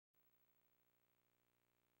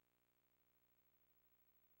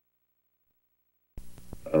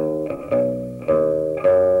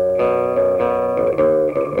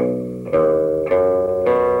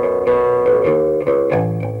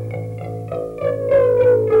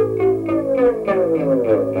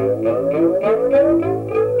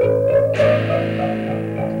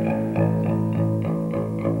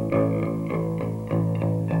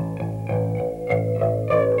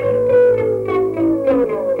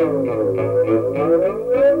The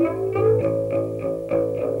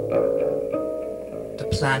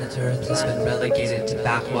planet Earth has been relegated to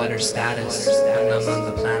backwater status among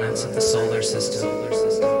the planets of the solar system.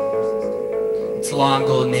 Its long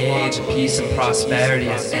golden age of peace and prosperity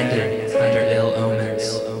has ended under ill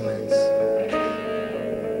omens.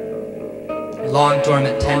 Long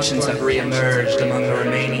dormant tensions have re-emerged among the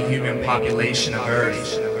remaining human population of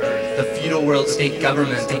Earth. The feudal world-state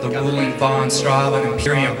government of the ruling von Strauven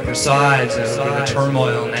Imperium presides over the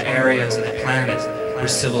turmoil in the areas of the planet where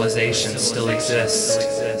civilization still exists.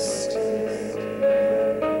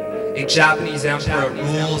 A Japanese emperor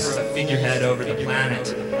rules as a figurehead over the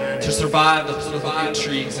planet. To survive the political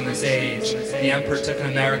intrigues in this age, the emperor took an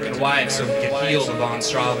American wife so he could heal the von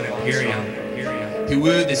Strauven Imperium. He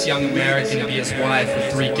wooed this young American to be his wife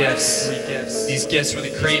with 3 gifts. These gifts were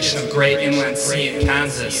the creation of a great inland sea in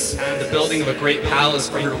Kansas, the building of a great palace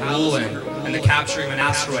for her to rule in, and the capture of an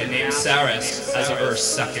asteroid named Ceres as Earth's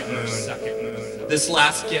second moon. This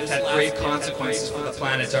last gift had grave consequences for the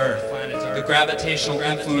planet Earth. The gravitational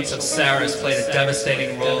influence of Ceres played a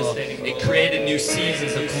devastating role. It created new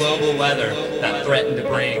seasons of global weather that threatened to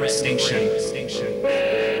bring extinction.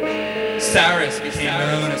 Ceres became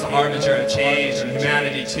known as a harbinger of change, and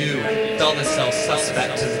humanity too felt itself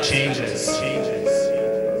suspect to the changes.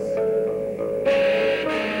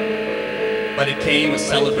 But it came with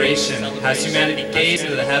celebration as humanity gazed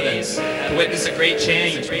into the heavens to witness a great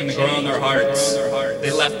change begin to grow in their hearts.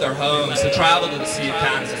 They left their homes to travel to the Sea of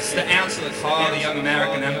Kansas to answer the call of the young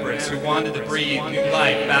American empress who wanted to breathe new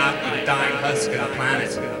life back into the dying husk of the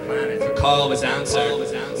planet. The call was answered,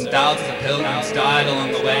 and thousands of pilgrims died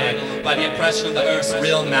along the way by the oppression of the Earth's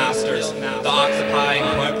real masters, the Occupy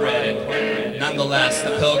Incorporated. Nonetheless,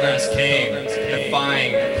 the pilgrims came,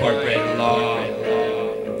 defying incorporated law.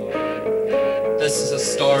 This is a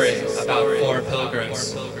story about 4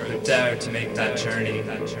 pilgrims who dared to make that journey.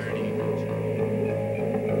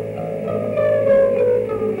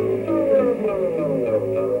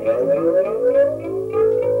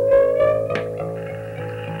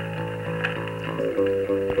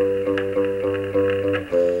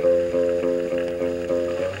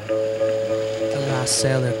 The last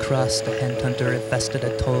sailor crossed the headhunter-infested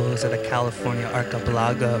atolls of the California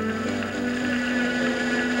archipelago.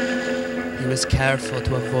 He was careful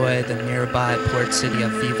to avoid the nearby port city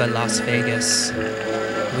of Viva Las Vegas.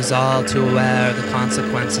 He was all too aware of the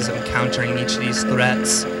consequences of encountering each of these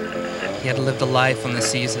threats. He had lived a life on the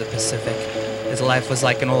seas of the Pacific. His life was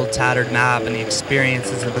like an old tattered map, and the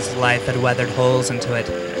experiences of his life had weathered holes into it.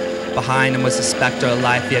 Behind him was the specter of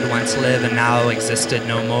life he had once lived and now existed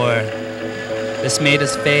no more. This made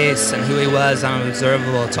his face and who he was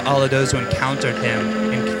unobservable to all of those who encountered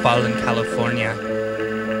him in fallen California.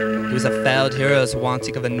 He was a failed hero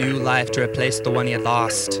wanting of a new life to replace the one he had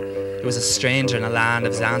lost. He was a stranger in the land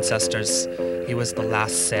of his ancestors. He was the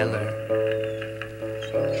last sailor.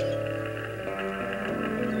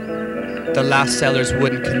 The last sailor's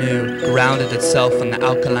wooden canoe grounded itself on the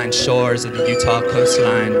alkaline shores of the Utah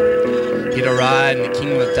coastline. He'd arrived in the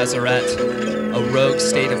kingdom of Deseret, a rogue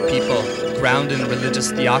state of people grounded in religious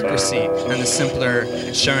theocracy and the simpler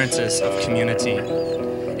assurances of community.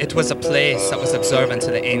 It was a place that was observant to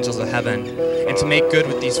the angels of heaven, and to make good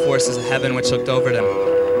with these forces of heaven which looked over them,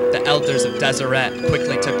 the elders of Deseret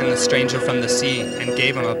quickly took in the stranger from the sea and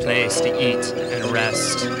gave him a place to eat and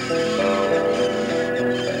rest.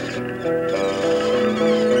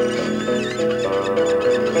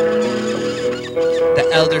 The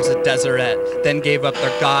elders of Deseret then gave up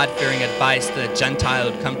their God-fearing advice to the Gentile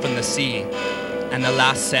who had come from the sea, and the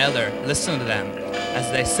last sailor listened to them as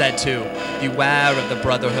they said to, beware of the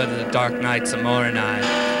brotherhood of the dark knights of Moroni,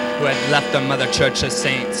 who had left their mother church as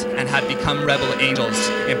saints and had become rebel angels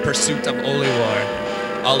in pursuit of holy war.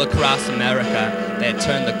 All across America, they had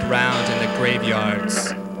turned the ground into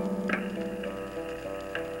graveyards.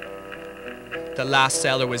 The last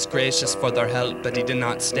sailor was gracious for their help, but he did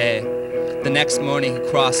not stay. The next morning, he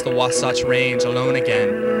crossed the Wasatch Range alone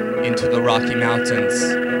again into the Rocky Mountains.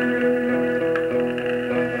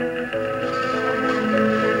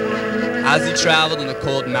 As he traveled in the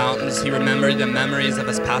cold mountains, he remembered the memories of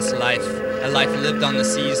his past life, a life lived on the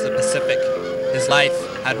seas of the Pacific. His life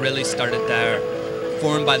had really started there,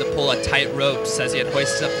 formed by the pull of tight ropes as he had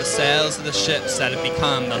hoisted up the sails of the ships that had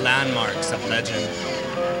become the landmarks of legend.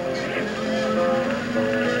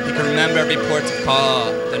 He could remember every port of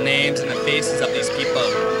call, the names and the faces of these people,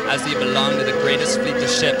 as they belonged to the greatest fleet of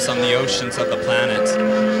ships on the oceans of the planet.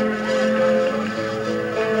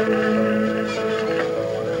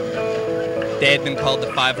 They had been called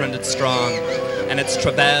the 500 strong, and its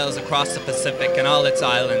travails across the Pacific and all its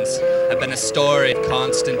islands, had been a storied,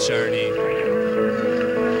 constant journey.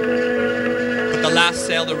 But the last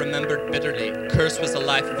sailor remembered bitterly, cursed was the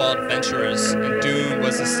life of all adventurers, and doomed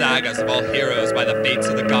was the sagas of all heroes by the fates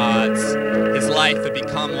of the gods. His life had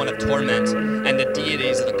become one of torment, and the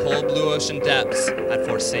deities of the cold blue ocean depths had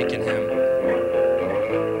forsaken him.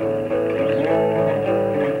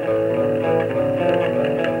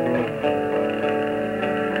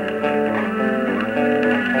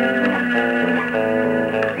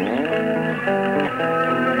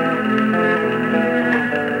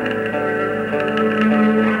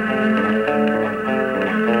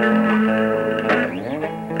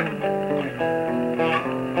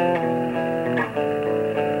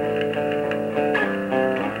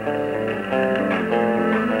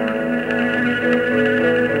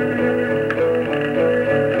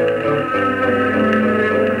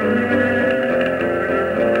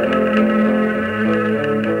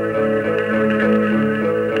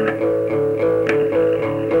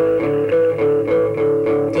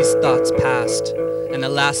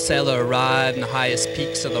 Sailor arrived in the highest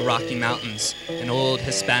peaks of the Rocky Mountains in old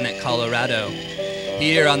Hispanic Colorado.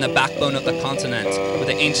 Here on the backbone of the continent, where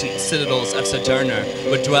the ancient citadels of Sojourner,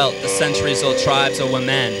 where dwelt the centuries-old tribes of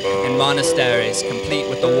women in monasteries, complete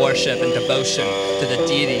with the worship and devotion to the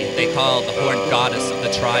deity they called the horned goddess of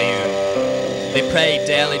the triune. They prayed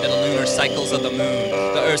daily to the lunar cycles of the moon,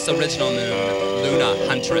 the Earth's original moon, Luna,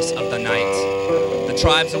 huntress of the night. The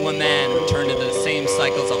tribes of women returned into the same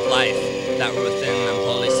cycles of life that were within them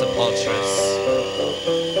holy sepulchres.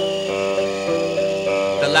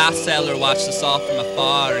 The last sailor watched us all from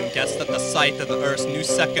afar and guessed that the sight of the Earth's new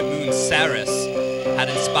second moon, Ceres, had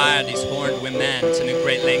inspired these horned women to new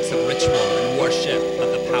great lengths of ritual and worship of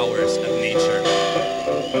the powers of nature.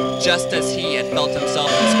 Just as he had felt himself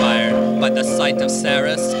inspired by the sight of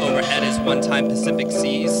Ceres overhead his one-time Pacific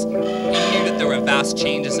seas, he knew that there were vast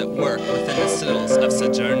changes at work within the citadels of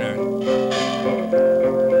Sojourner.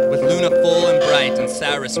 Luna full and bright and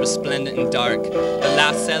Ceres resplendent and dark, the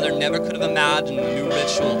last sailor never could have imagined the new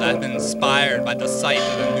ritual that had been inspired by the sight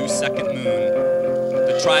of the new second moon.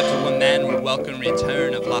 The tribes of women would welcome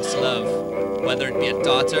return of lost love, whether it be a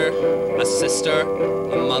daughter, a sister,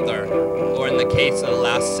 a mother, or in the case of the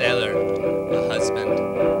last sailor, a husband.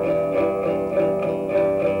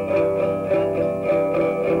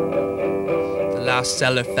 The last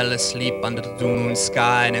sailor fell asleep under the moon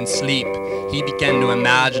sky, and in sleep he began to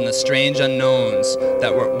imagine the strange unknowns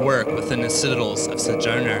that were at work within the citadels of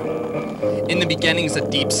Sojourner. In the beginnings of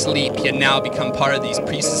deep sleep, he had now become part of these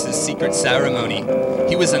priestesses' secret ceremony.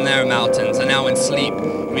 He was in their mountains, and now in sleep,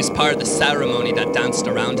 he was part of the ceremony that danced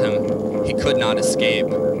around him. He could not escape.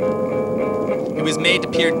 He was made to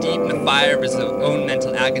peer deep in the fire of his own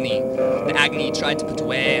mental agony, the agony he tried to put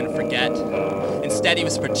away and forget. Instead, he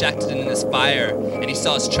was projected in this fire, and he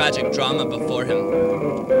saw his tragic drama before him.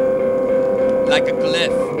 Like a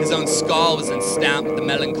glyph, his own skull was enstamped with the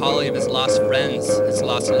melancholy of his lost friends, his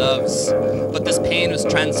lost loves. But this pain was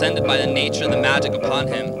transcended by the nature of the magic upon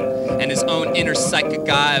him, and his own inner psychic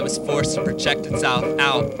eye was forced to project itself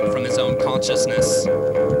out from his own consciousness.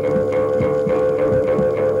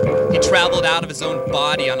 He traveled out of his own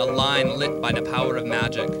body on a line lit by the power of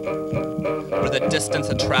magic, where the distance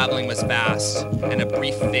of traveling was vast, and a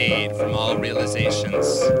brief fade from all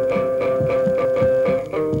realizations.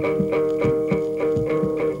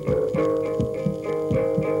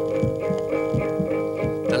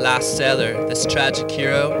 The last sailor, this tragic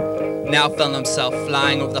hero, now found himself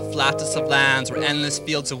flying over the flattest of lands where endless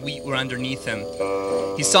fields of wheat were underneath him.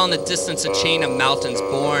 He saw in the distance a chain of mountains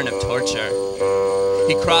born of torture.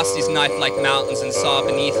 He crossed these knife-like mountains and saw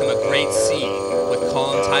beneath him a great sea with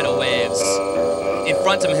calm tidal waves. In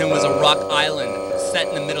front of him was a rock island set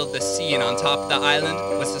in the middle of the sea, and on top of the island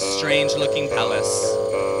was a strange-looking palace.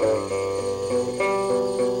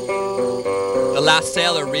 The last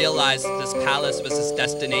sailor realized that this palace was his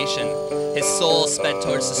destination. His soul sped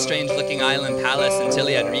towards the strange-looking island palace until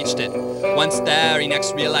he had reached it. Once there, he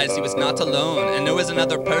next realized he was not alone, and there was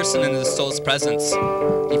another person in his soul's presence.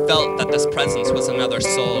 He felt that this presence was another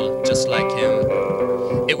soul, just like him.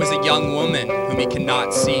 It was a young woman whom he could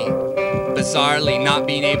not see. Bizarrely, not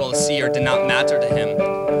being able to see her did not matter to him.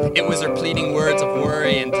 It was her pleading words of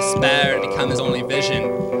worry and despair that became his only vision.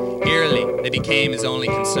 Eerily, they became his only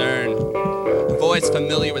concern. A voice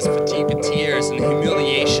familiar with fatigue with tears and the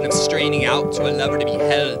humiliation of straining out to a lover to be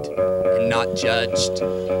held and not judged.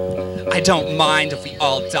 I don't mind if we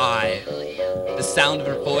all die. The sound of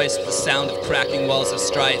her voice was the sound of cracking walls of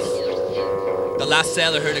strife. The last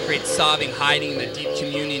sailor heard a great sobbing hiding in the deep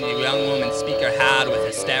communion the young woman speaker had with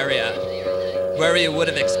hysteria. Where you would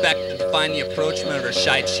have expected to find the approachment of her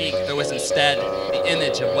shy cheek, there was instead the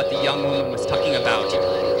image of what the young woman was talking about.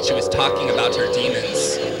 She was talking about her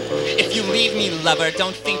demons. If you leave me, lover,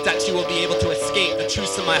 don't think that you will be able to escape the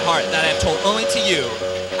truths of my heart that I have told only to you.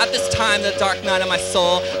 At this time, the dark night of my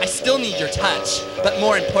soul, I still need your touch. But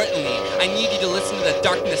more importantly, I need you to listen to the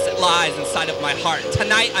darkness that lies inside of my heart.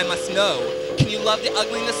 Tonight, I must know. Can you love the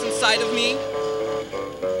ugliness inside of me?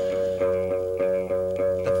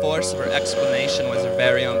 The force of her exclamation was her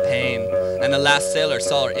very own pain, and the last sailor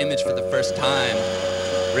saw her image for the first time.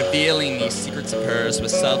 Revealing these secrets of hers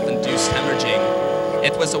was self-induced hemorrhaging.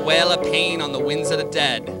 It was a wail of pain on the winds of the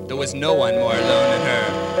dead. There was no one more alone than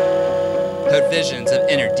her. Her visions of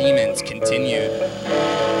inner demons continued.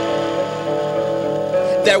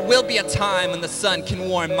 There will be a time when the sun can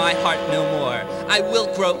warm my heart no more. I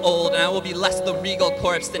will grow old, and I will be less the regal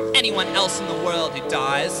corpse than anyone else in the world who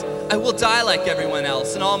dies. I will die like everyone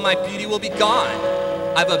else, and all my beauty will be gone.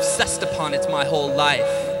 I've obsessed upon it my whole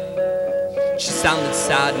life. She sounded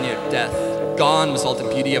sad near death. Gone was all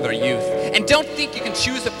the beauty of her youth. And don't think you can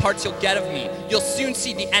choose the parts you'll get of me. You'll soon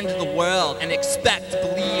see the end of the world and expect to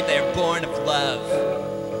believe they are born of love.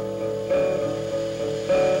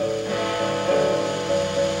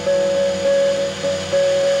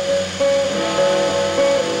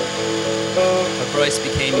 Her voice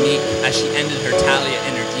became meek as she ended her tally of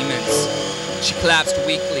inner demons. She collapsed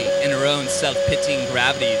weakly in her own self-pitying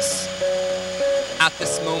gravities. At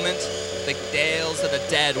this moment, the gales of the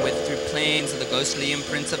dead went through plains of the ghostly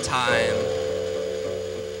imprints of time.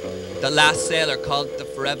 The last sailor called it the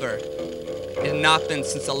forever. It had not been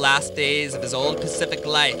since the last days of his old Pacific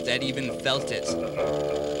life that he even felt it.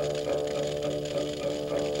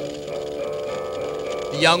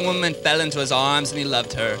 The young woman fell into his arms and he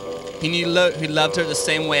loved her. He loved her the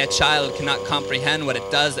same way a child cannot comprehend what it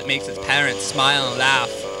does that makes its parents smile and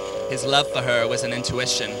laugh. His love for her was an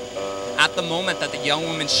intuition. At the moment that the young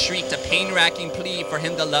woman shrieked a pain-racking plea for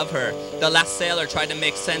him to love her, the last sailor tried to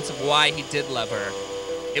make sense of why he did love her.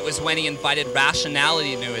 It was when he invited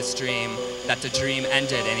rationality into his dream that the dream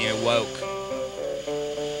ended and he awoke.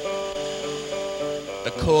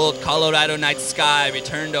 The cold Colorado night sky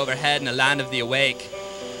returned overhead in the land of the awake.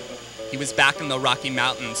 He was back in the Rocky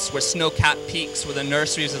Mountains, where snow-capped peaks were the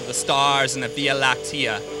nurseries of the stars and the Via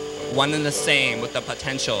Lactea, one and the same with the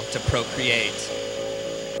potential to procreate.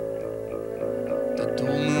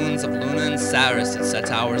 Dual moons of Luna and Saris had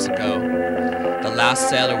set hours ago. The last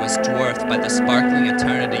sailor was dwarfed by the sparkling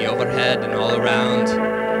eternity overhead and all around.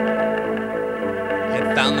 He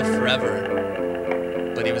had found the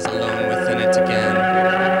forever, but he was alone within it again.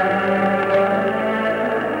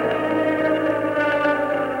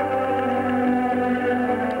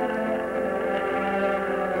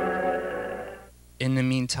 In the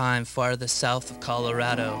meantime, farther south of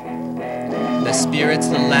Colorado, the spirits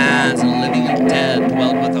of the lands and the living and dead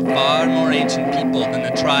dwelled with a far more ancient people than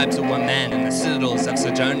the tribes of women and the citadels of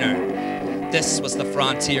Sojourner. This was the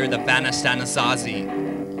frontier of the vanished Anasazi.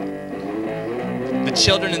 The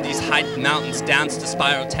children of these high mountains danced to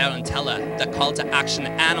Spiral Tarantella, that called to action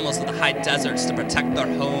the animals of the high deserts to protect their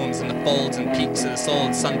homes in the folds and peaks of this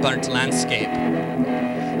old sunburnt landscape.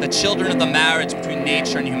 The children of the marriage between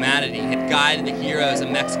nature and humanity had guided the heroes of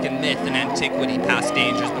Mexican myth and antiquity past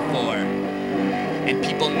dangers before, and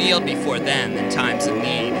people kneeled before them in times of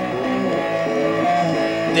need.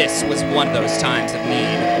 This was one of those times of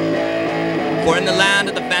need. For in the land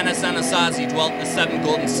of the vanished Anasazi dwelt the 7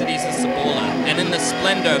 golden cities of Cibola, and in the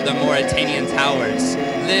splendor of their Mauritanian towers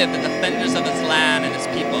lived the defenders of his land and his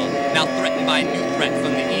people, now threatened by a new threat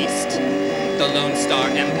from the east, the Lone Star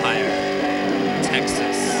Empire,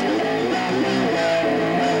 Texas.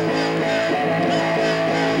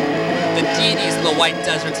 The deities of the white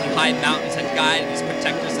deserts and high mountains had guided these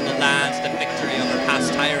protectors of the lands to victory over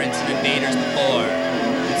past tyrants and invaders before,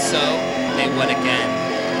 and so they would again.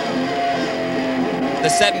 The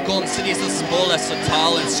 7 golden cities of Cibola so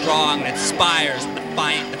tall and strong, and its spires were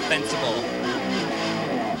defiant, defensible.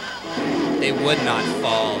 They would not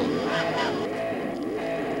fall.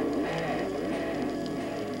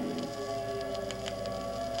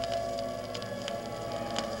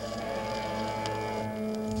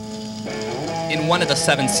 In one of the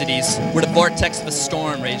 7 cities, where the vortex of a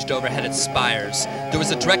storm raged overhead its spires, there was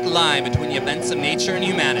a direct line between the events of nature and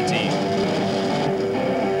humanity.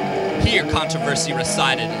 Here controversy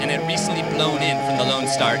resided, and had recently blown in from the Lone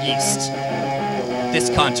Star East. This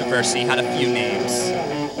controversy had a few names.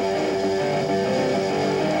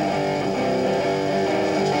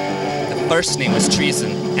 The first name was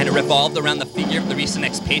treason, and it revolved around the figure of the recent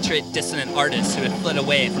expatriate dissident artist who had fled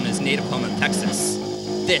away from his native home of Texas.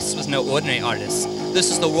 This was no ordinary artist. This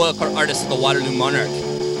was the royal court artist of the Waterloo monarch.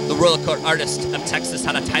 The royal court artist of Texas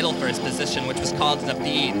had a title for his position, which was called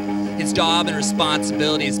David. His job and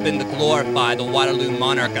responsibility has been to glorify the Waterloo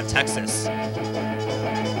monarch of Texas.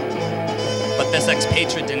 But this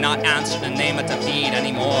expatriate did not answer the name of David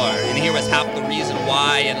anymore, and here was half the reason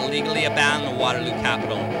why he had illegally abandoned the Waterloo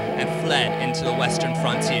capital and fled into the western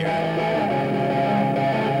frontier.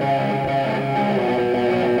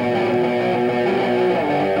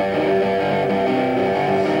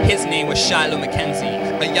 His name was Shiloh Mackenzie,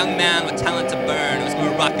 a young man with talent to burn who was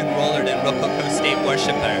more rock and roller than Rococo state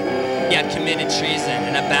worshipper. He had committed treason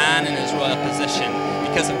and abandoned his royal position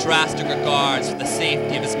because of drastic regards for the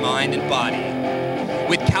safety of his mind and body.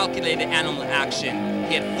 With calculated animal action,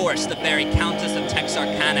 he had forced the very Countess of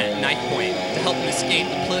Texarkana at knife point to help him escape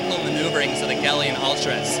the political maneuverings of the Gellian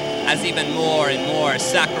Ultras, as even more and more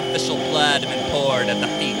sacrificial blood had been poured at the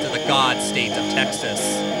feet of the god state of Texas.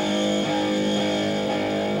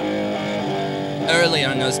 Earlier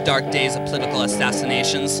in those dark days of political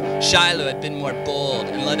assassinations, Shiloh had been more bold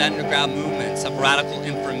and led underground movements of radical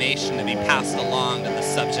information to be passed along to the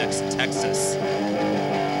subjects of Texas.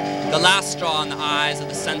 The last straw in the eyes of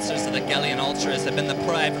the censors of the Gellian Ultras had been the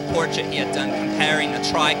private portrait he had done comparing the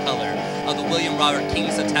tricolor of the William Robert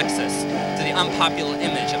Kings of Texas to the unpopular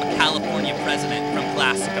image of a California president from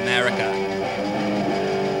classic America.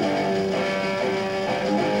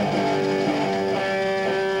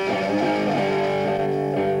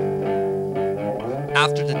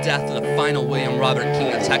 After the death of the final William Robert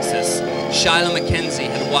King of Texas, Shiloh Mackenzie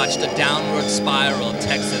had watched a downward spiral of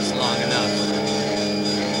Texas long enough.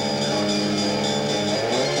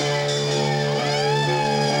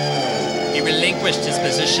 He relinquished his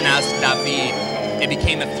position as David and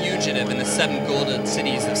became a fugitive in the 7 golden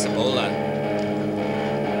cities of Cibola.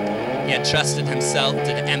 He had trusted himself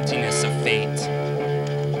to the emptiness of fate.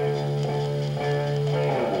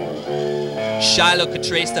 Shiloh could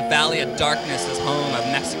trace the Valley of Darkness as home of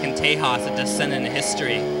Mexican Tejas, a descendant in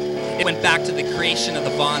history. It went back to the creation of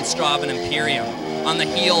the von Strauven Imperium, on the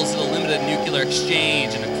heels of the limited nuclear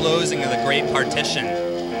exchange and the closing of the Great Partition.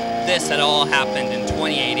 This had all happened in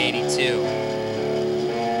 2882.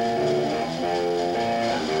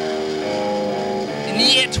 In the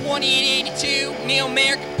year 2882,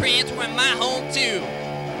 Neo-American prints were in my home too.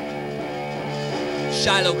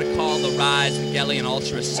 Shiloh recalled the rise of the Gellian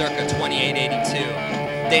Ultras circa 2882.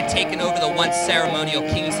 They had taken over the once ceremonial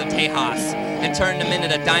kings of Tejas and turned them into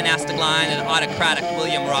the dynastic line of the autocratic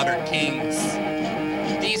William Robert Kings.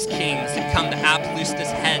 These kings had come to absolute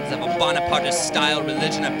heads of a Bonapartist-style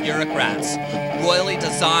religion of bureaucrats, royally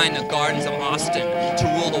designed the gardens of Austin to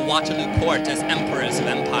rule the Waterloo court as emperors of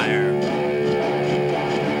empire.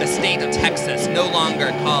 The state of Texas, no longer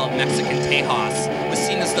called Mexican Tejas, was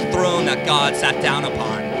seen as the throne that God sat down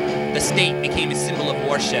upon. The state became a symbol of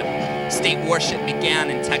worship. State worship began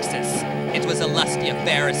in Texas. It was a lusty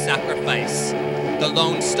affair of sacrifice. The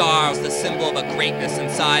Lone Star was the symbol of a greatness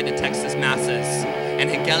inside the Texas masses, and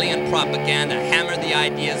Hegelian propaganda hammered the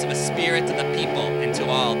ideas of a spirit of the people into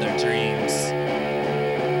all their dreams.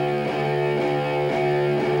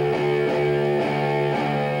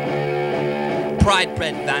 Pride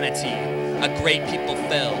bred vanity, a great people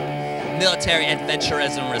fell. Military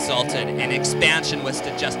adventurism resulted, and expansion was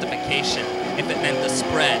the justification if it meant the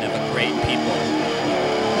spread of a great people.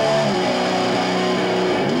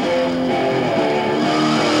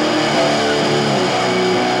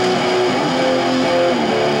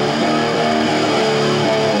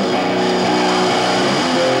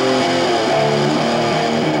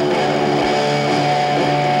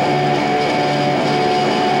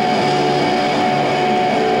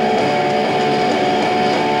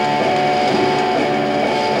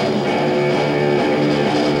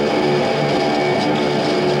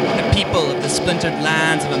 Splintered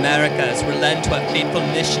lands of Americas were led to a fateful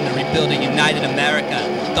mission to rebuild a united America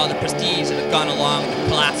with all the prestige that had gone along with the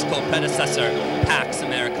classical predecessor, Pax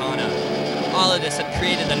Americana. All of this had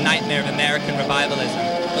created a nightmare of American revivalism,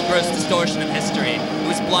 a gross distortion of history. It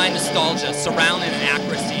was blind nostalgia, surrounded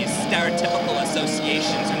inaccuracies, stereotypical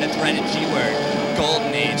associations, and the dreaded G-word,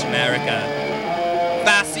 Golden Age America. If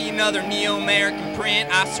I see another neo-American print,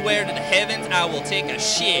 I swear to the heavens I will take a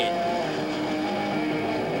shit.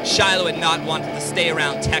 Shiloh had not wanted to stay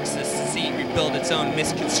around Texas to see it rebuild its own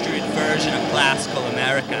misconstrued version of classical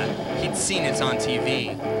America. He'd seen it on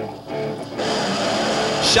TV.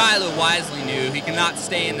 Shiloh wisely knew he could not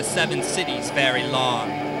stay in the 7 cities very long.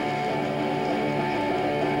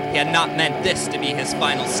 He had not meant this to be his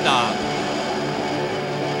final stop.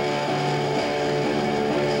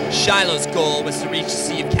 Shiloh's goal was to reach the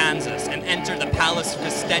Sea of Kansas and enter the Palace of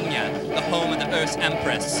Christenia, the home of the Earth's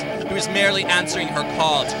Empress, who was merely answering her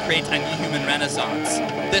call to create a new human renaissance.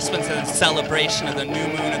 This was in celebration of the new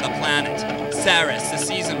moon of the planet, Ceres, the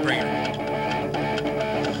season bringer.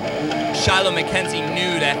 Shiloh Mackenzie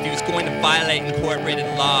knew that if he was going to violate incorporated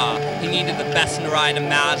law, he needed the best ride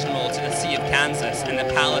imaginable to the Sea of Kansas and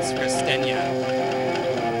the Palace of Christenia.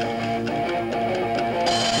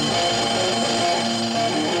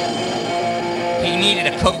 He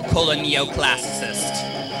needed a Coca-Cola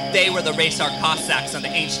neoclassicist. They were the race-art Cossacks on the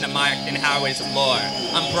ancient American highways of lore.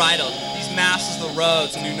 Unbridled, these masters of the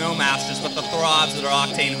roads knew no masters but the throbs of their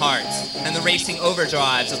octane hearts and the racing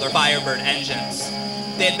overdrives of their Firebird engines.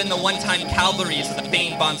 They had been the one-time cavalries of the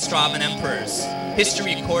famed von Strauven emperors.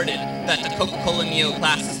 History recorded that the Coca-Cola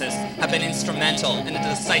neoclassicists have been instrumental in a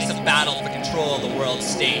decisive battle for control of the world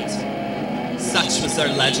state. Such was their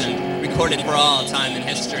legend, recorded for all time in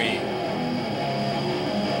history.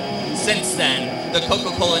 Since then, the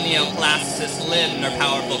Coca-Cola neoclassicists lived in their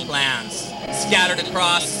powerful clans, scattered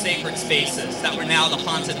across sacred spaces that were now the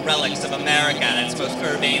haunted relics of America at its most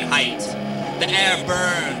urbane height. The air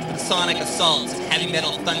burned with sonic assaults and heavy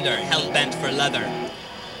metal thunder hell-bent for leather.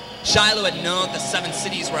 Shiloh had known the 7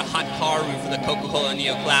 cities were a hot car room for the Coca-Cola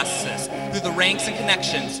neoclassicists. Through the ranks and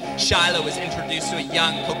connections, Shiloh was introduced to a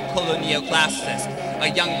young Coca-Cola neoclassicist, a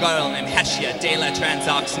young girl named Hestia de la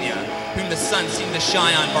Transoxnia, whom the sun seemed to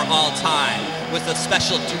shine on for all time, with a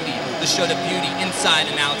special duty to show the beauty inside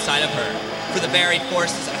and outside of her. For the very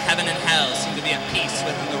forces of heaven and hell seemed to be at peace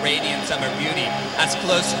within the radiance of her beauty, as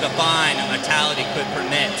close to divine as mortality could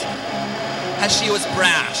permit. Hestia was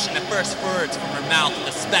brash, and the first words from her mouth were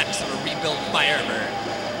the specs of a rebuilt Firebird.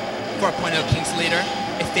 4.0 King's Leader,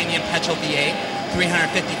 Athenian Petrol V8,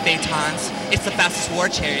 350 phaetons. It's the fastest war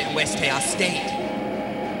chariot in West Chaos State.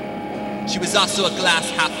 She was also a glass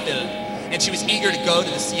half-filled, and she was eager to go to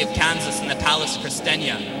the Sea of Kansas and the Palace of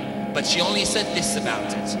Christenia. But she only said this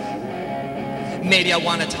about it. Maybe I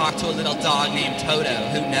want to talk to a little dog named Toto,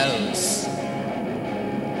 who knows?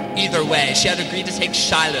 Either way, she had agreed to take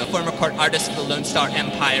Shiloh, former court artist of the Lone Star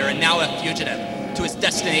Empire and now a fugitive, to his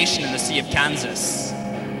destination in the Sea of Kansas.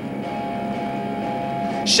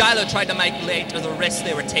 Shiloh tried to make light of the risks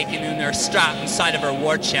they were taking in their strap inside of her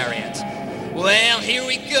war chariot. Well, here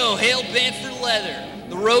we go, hell-bent for leather.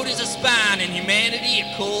 The road is a spine and humanity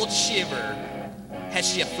a cold shiver.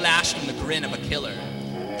 Hestia flashed him the grin of a killer.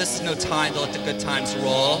 This is no time to let the good times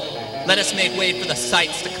roll. Let us make way for the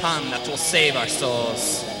sights to come that will save our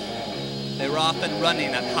souls. They were off and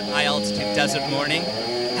running that high-altitude desert morning.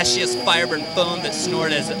 Hestia's Firebird foamed and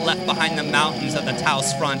snorted as it left behind the mountains of the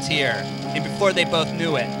Taos frontier. And before they both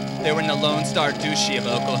knew it, they were in the Lone Star Duchy of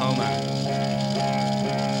Oklahoma.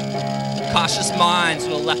 Cautious minds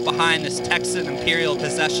would have left behind this Texan imperial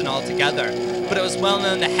possession altogether, but it was well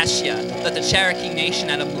known to Hestia that the Cherokee Nation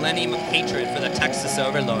had a millennium of hatred for the Texas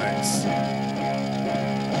overlords.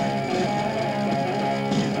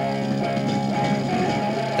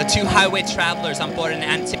 The 2 highway travelers on board an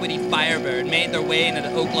antiquity Firebird made their way into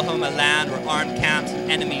the Oklahoma land where armed camps and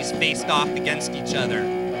enemies faced off against each other.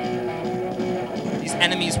 These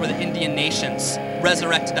enemies were the Indian nations,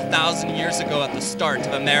 resurrected 1,000 years ago at the start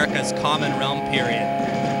of America's Common Realm period.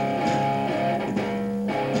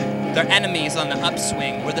 Their enemies on the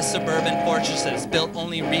upswing were the suburban fortresses built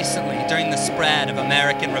only recently during the spread of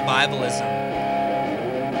American revivalism.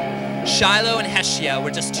 Shiloh and Hestia were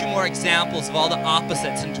just 2 more examples of all the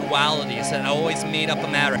opposites and dualities that had always made up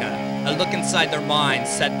America. A look inside their minds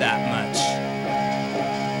said that much.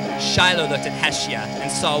 Shiloh looked at Hestia and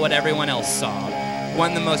saw what everyone else saw. One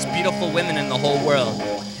of the most beautiful women in the whole world,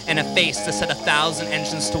 and a face that set 1,000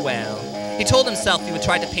 engines to wail. He told himself he would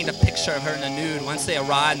try to paint a picture of her in a nude once they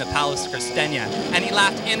arrived in the Palace of Christenia, and he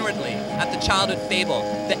laughed inwardly at the childhood fable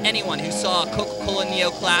that anyone who saw a Coca-Cola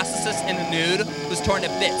neoclassicist in a nude was torn to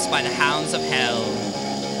bits by the hounds of hell.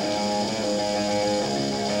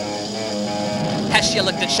 Hestia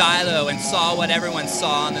looked at Shiloh and saw what everyone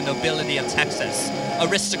saw in the nobility of Texas.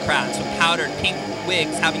 Aristocrats with powdered pink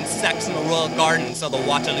wigs having sex in the royal gardens of the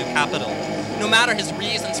Waterloo capital. No matter his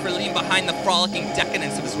reasons for leaving behind the frolicking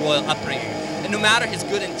decadence of his royal upbringing, and no matter his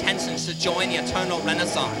good intentions to join the eternal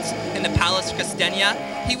renaissance in the Palace of Christenia,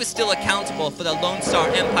 he was still accountable for the Lone Star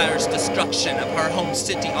Empire's destruction of her home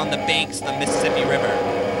city on the banks of the Mississippi River,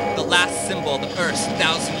 the last symbol of the Earth's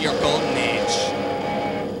 1,000-year golden age.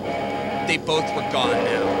 They both were gone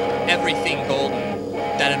now, everything golden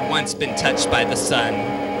that had once been touched by the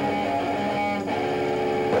sun.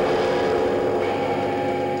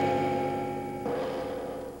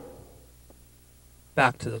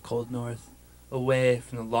 Back to the cold north, away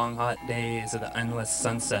from the long hot days of the endless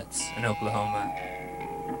sunsets in Oklahoma.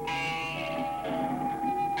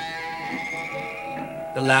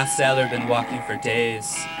 The last sailor had been walking for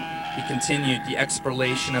days. He continued the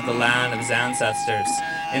exploration of the land of his ancestors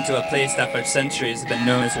into a place that for centuries had been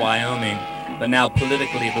known as Wyoming, but now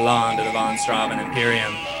politically belonged to the von Strauven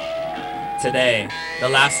Imperium. Today, the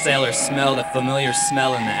last sailor smelled a familiar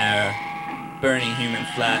smell in the air, burning human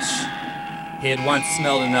flesh. He had once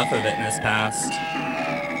smelled enough of it in his past.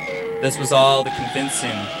 This was all the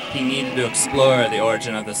convincing he needed to explore the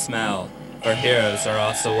origin of the smell, for heroes are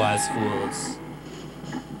also wise fools.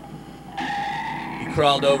 He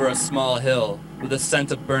crawled over a small hill, where the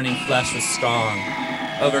scent of burning flesh was strong.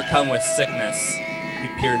 Overcome with sickness, he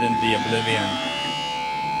peered into the oblivion.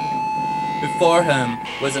 Before him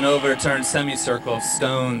was an overturned semicircle of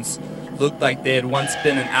stones. Looked like they had once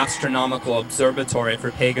been an astronomical observatory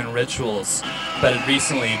for pagan rituals, but had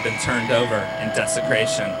recently been turned over in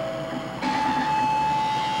desecration.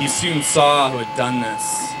 He soon saw who had done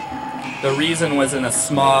this. The reason was in a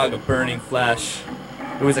smog of burning flesh.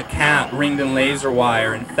 It was a camp ringed in laser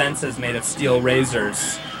wire and fences made of steel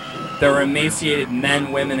razors. There were emaciated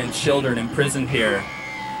men, women, and children imprisoned here.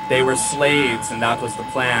 They were slaves, and that was the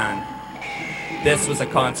plan. This was a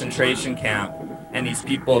concentration camp, and these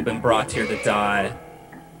people had been brought here to die.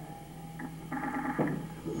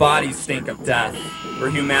 Bodies stink of death. Where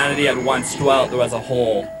humanity had once dwelt, there was a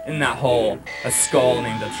hole. In that hole, a skull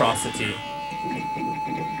named Atrocity.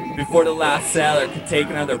 Before the last sailor could take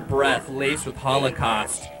another breath laced with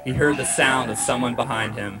Holocaust, he heard the sound of someone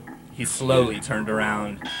behind him. He slowly turned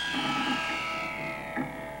around.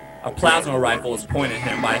 A plasma rifle was pointed at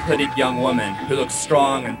him by a hooded young woman who looked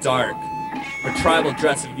strong and dark. Her tribal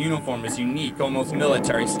dress of uniform was unique, almost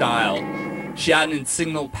military style. She had an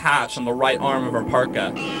insignial patch on the right arm of her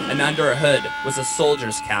parka, and under her hood was a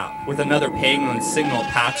soldier's cap with another pagan insignial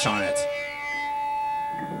patch on it.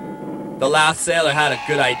 The last sailor had a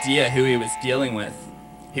good idea who he was dealing with.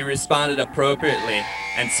 He responded appropriately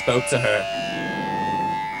and spoke to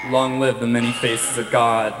her. Long live the many faces of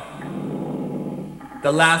God.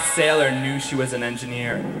 The last sailor knew she was an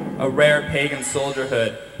engineer, a rare pagan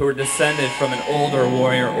soldierhood who were descended from an older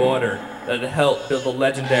warrior order that had helped build the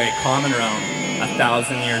legendary common realm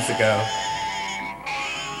 1,000 years ago.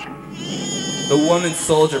 The woman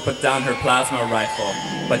soldier put down her plasma rifle,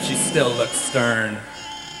 but she still looked stern.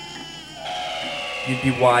 "You'd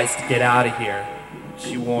be wise to get out of here,"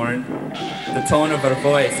 she warned. The tone of her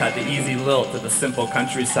voice had the easy lilt of the simple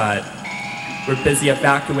countryside. "We're busy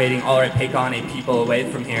evacuating all our Pagani people away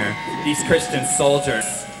from here, these Christian soldiers."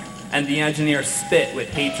 And the engineer spit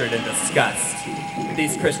with hatred and disgust.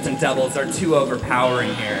 "These Christian devils are too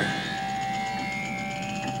overpowering here."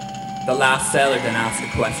 The last sailor then asked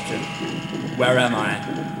a question. "Where am I?"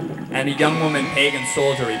 And a young woman pagan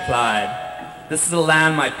soldier replied, "This is the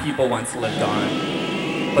land my people once lived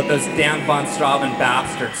on. But those damn von Strauven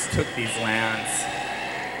bastards took these lands.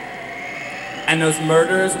 And those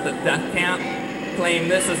murderers with the death camp claim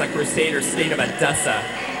this as a crusader state of Edessa,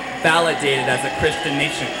 validated as a Christian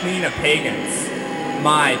nation clean of pagans.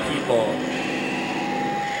 My people."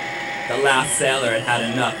 The last sailor had had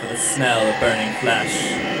enough of the smell of burning flesh.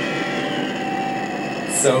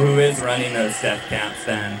 "So who is running those death camps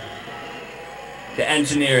then?" The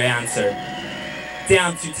engineer answered,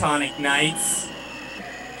 "Damn Teutonic Knights."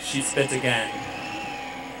 She spit again.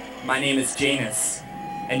 "My name is Janus,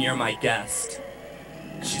 and you're my guest."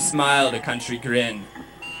 She smiled a country grin.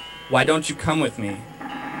 "Why don't you come with me?"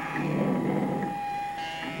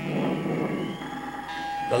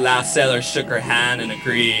 The last sailor shook her hand and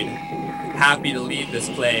agreed, happy to leave this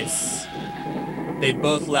place. They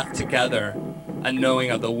both left together,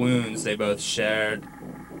 unknowing of the wounds they both shared.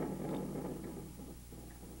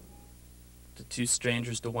 The two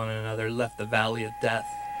strangers to one another left the Valley of Death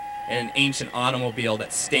in an ancient automobile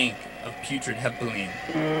that stank of putrid heptylene.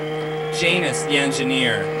 Janus, the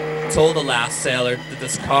engineer, told the last sailor that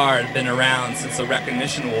this car had been around since the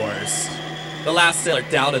Recognition Wars. The last sailor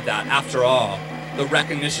doubted that, after all, the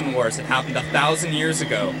Recognition Wars had happened 1,000 years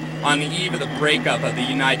ago, on the eve of the breakup of the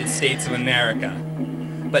United States of America.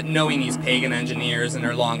 But knowing these pagan engineers and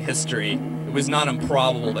their long history, it was not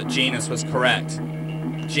improbable that Janus was correct.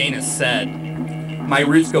 Janus said, "My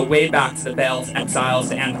roots go way back to the Bales exiles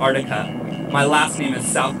to Antarctica. My last name is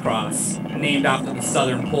Southcross, named after the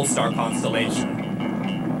southern pole star constellation."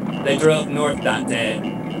 They drove north that day.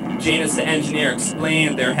 Janus the engineer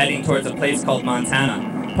explained they were heading towards a place called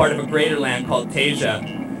Montana, part of a greater land called Tasia.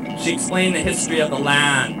 She explained the history of the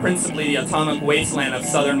land, principally the atomic wasteland of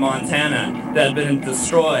southern Montana that had been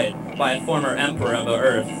destroyed by a former emperor of the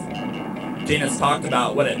earth. Janus talked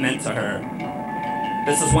about what it meant to her.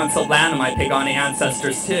 This was once the land of my Pagani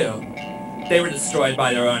ancestors too. They were destroyed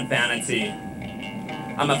by their own vanity.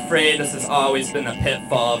 I'm afraid this has always been the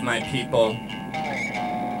pitfall of my people.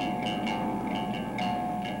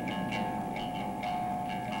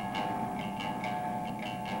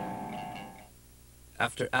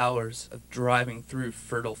 After hours of driving through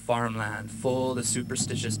fertile farmland full of the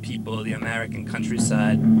superstitious people of the American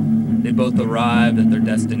countryside, they both arrived at their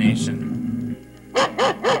destination.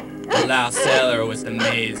 The last sailor was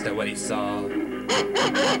amazed at what he saw.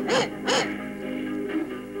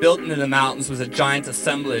 Built into the mountains was a giant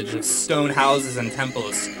assemblage of stone houses and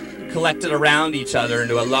temples, collected around each other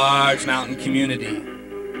into a large mountain community.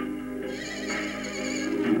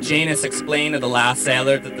 Janus explained to the last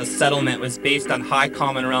sailor that the settlement was based on High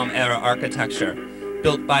Common Realm era architecture,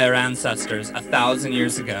 built by our ancestors 1,000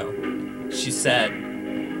 years ago. She said,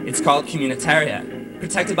 "It's called Communitaria,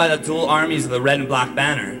 protected by the dual armies of the red and black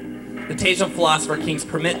banner. The Tajan philosopher kings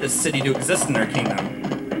permit this city to exist in their kingdom."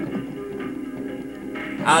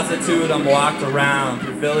 As the two of them walked around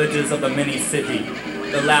through villages of the mini-city,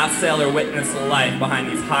 the last sailor witnessed the life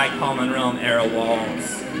behind these High Common Realm era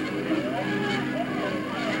walls.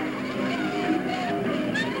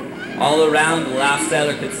 All around, the last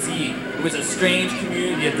sailor could see it was a strange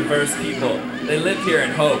community of diverse people. They lived here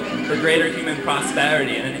in hope for greater human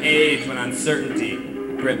prosperity in an age when uncertainty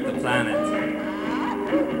gripped the planet.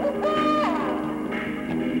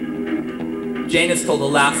 Janus told the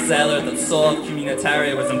last sailor that the soul of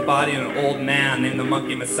Communitaria was embodied in an old man named the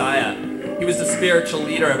Monkey Messiah. He was the spiritual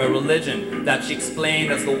leader of a religion that she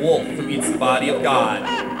explained as the wolf who eats the body of God.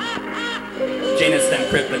 Janus then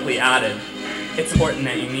cryptically added, "It's important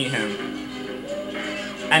that you meet him."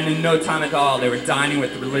 And in no time at all, they were dining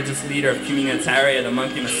with the religious leader of Communitaria, the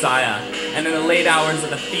Monkey Messiah. And in the late hours of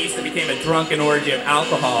the feast, it became a drunken orgy of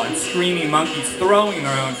alcohol and screaming monkeys throwing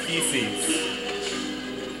their own feces.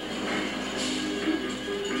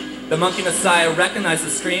 The Monkey Messiah recognized the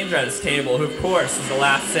stranger at his table, who of course was the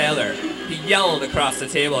last sailor. He yelled across the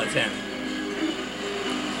table at him,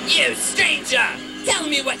 "You stranger! Tell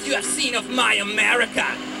me what you have seen of my America!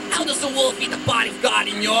 How does the wolf eat the body of God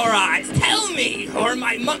in your eyes? Tell me, or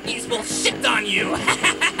my monkeys will shit on you!"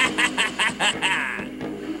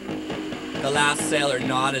 The last sailor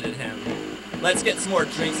nodded at him. "Let's get some more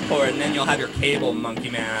drinks poured and then you'll have your cable, monkey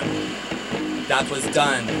man." That was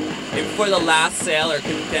done. And before the last sailor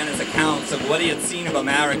could begin his accounts of what he had seen of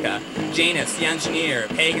America, Janus, the engineer,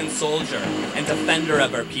 pagan soldier, and defender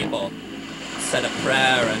of our people, said a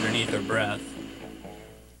prayer underneath her breath.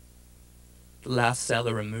 The last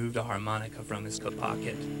sailor removed a harmonica from his coat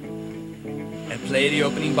pocket and played the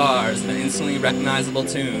opening bars of an instantly recognizable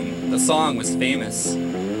tune. The song was famous.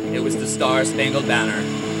 It was the Star Spangled Banner.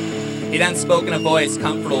 He then spoke in a voice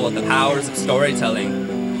comfortable with the powers of storytelling.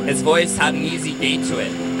 His voice had an easy gait to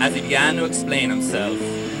it as he began to explain himself.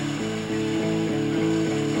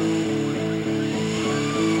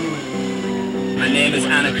 "My name is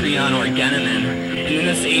Anacreon Orgenemin, and in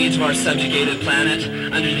this age of our subjugated planet,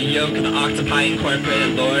 under the yoke of the Octopi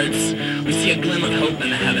Incorporated Lords, we see a glimmer of hope in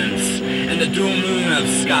the heavens. In the dual moon of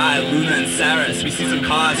Sky, Luna, and Ceres, we see some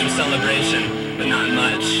cause for celebration, but not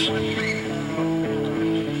much.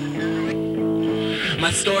 My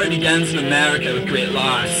story begins in America with great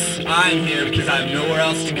loss. I am here because I have nowhere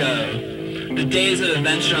else to go. The days of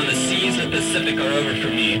adventure on the seas of the Pacific are over for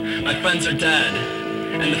me. My friends are dead,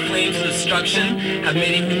 and the flames of destruction have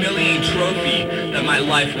made a humiliating trophy that my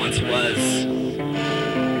life once was.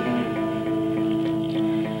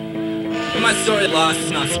 But my story of loss is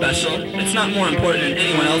not special. It's not more important than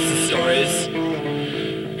anyone else's stories.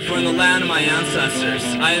 For in the land of my ancestors,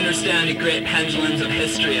 I understand the great pendulums of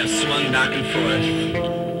history have swung back and forth.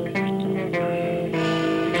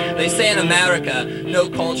 They say in America, no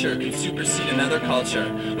culture can supersede another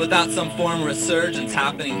culture without some form of resurgence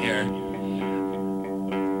happening here.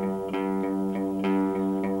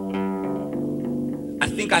 I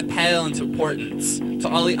think I pale into importance to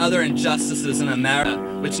all the other injustices in America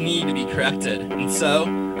which need to be corrected, and so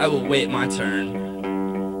I will wait my turn.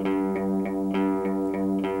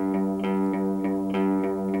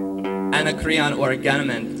 Anacreon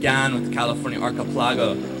Orgenemin began with the California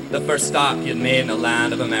archipelago, the first stop he had made in the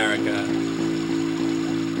land of America.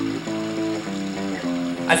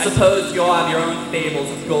 I suppose you all have your own fables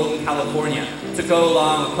of golden California to go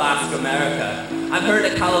along with classic America. I've heard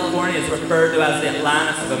that California is referred to as the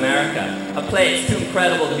Atlantis of America, a place too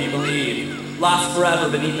incredible to be believed, lost forever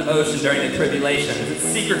beneath the ocean during the tribulations. Its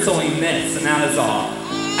secrets only myths, and that is all.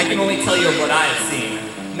 I can only tell you of what I have seen.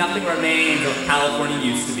 Nothing remains of what California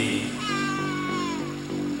used to be.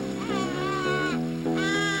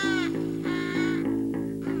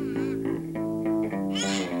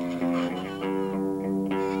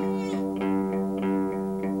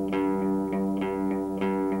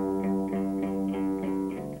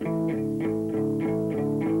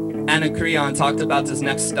 Anacreon talked about his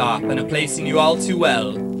next stop and a place he knew all too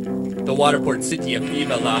well, the waterport city of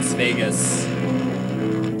Viva Las Vegas.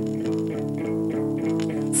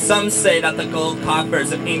 Some say that the gold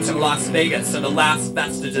coffers of ancient Las Vegas are the last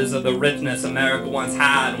vestiges of the richness America once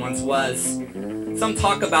had, once was. Some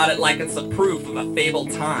talk about it like it's the proof of a fabled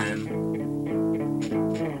time.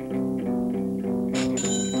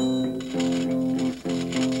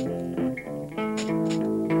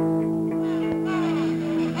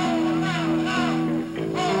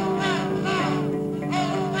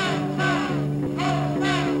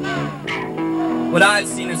 What I've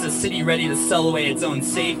seen is a city ready to sell away its own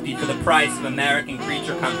safety for the price of American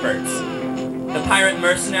creature comforts. The pirate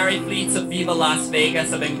mercenary fleets of Viva Las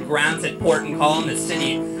Vegas have been granted port and call in the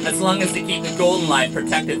city as long as they keep the golden light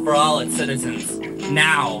protected for all its citizens.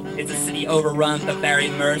 Now, it's a city overrun with the very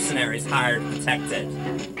mercenaries hired to protect it.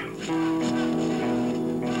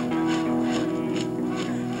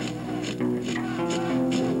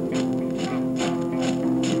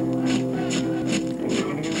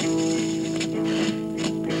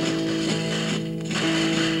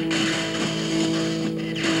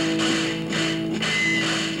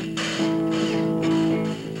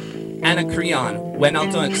 Anacreon went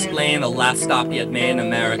out to explain the last stop he had made in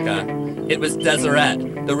America. It was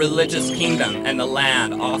Deseret, the religious kingdom and the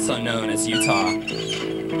land also known as Utah.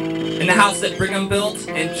 In the house that Brigham built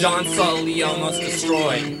and John saw Lee almost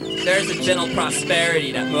destroyed, there's a gentle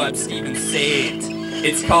prosperity that Moab Stevens saved.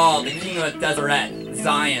 It's called the King of Deseret,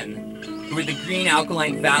 Zion, where the green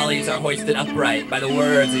alkaline valleys are hoisted upright by the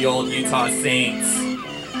words of the old Utah saints.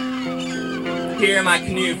 Here my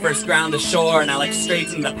canoe first ground ashore and I looked straight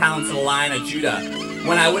into the pounce of the Lion of Judah.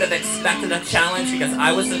 When I would have expected a challenge because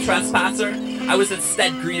I was the trespasser, I was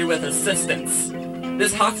instead greeted with assistance.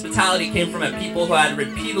 This hospitality came from a people who had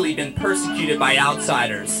repeatedly been persecuted by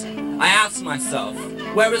outsiders. I asked myself,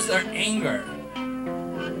 where was their anger?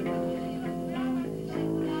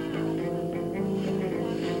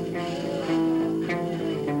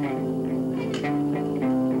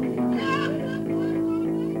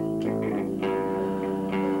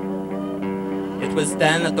 It was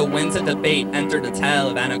then that the winds of debate entered the tale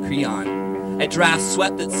of Anacreon. A draft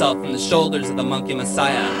swept itself from the shoulders of the monkey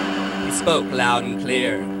messiah. He spoke loud and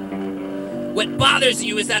clear. What bothers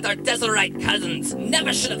you is that our Deserite cousins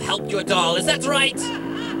never should have helped you at all, is that right?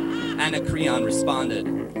 Anacreon responded.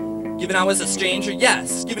 Given I was a stranger,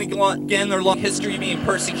 yes. Given again their long history of being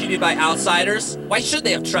persecuted by outsiders, why should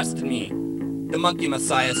they have trusted me? The monkey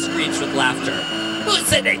messiah screeched with laughter. Who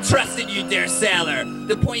said they trusted you, dear sailor?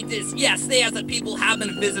 The point is, yes, they as a people have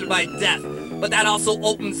been visited by death, but that also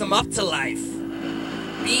opens them up to life.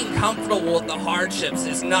 Being comfortable with the hardships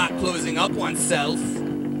is not closing up oneself.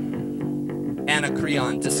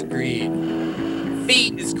 Anacreon disagreed.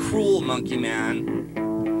 Fate is cruel, monkey man.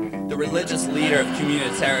 The religious leader of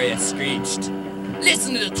Communitaria screeched.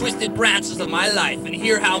 Listen to the twisted branches of my life and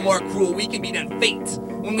hear how more cruel we can be than fate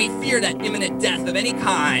when we fear that imminent death of any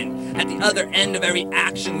kind at the other end of every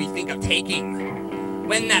action we think of taking.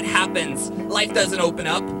 When that happens, life doesn't open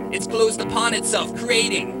up, it's closed upon itself,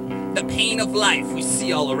 creating the pain of life we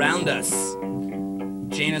see all around us.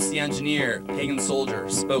 Janus the engineer, pagan soldier,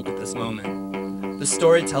 spoke at this moment. The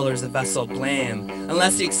storyteller is a vessel of blame,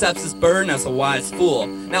 unless he accepts his burden as a wise fool.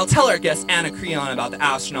 Now tell our guest Anacreon about the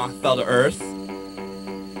astronaut who fell to Earth.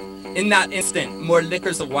 In that instant, more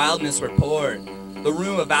liquors of wildness were poured. The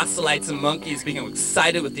room of Vasalites and monkeys became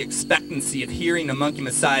excited with the expectancy of hearing the monkey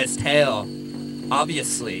messiah's tale.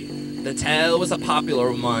 Obviously, the tale was a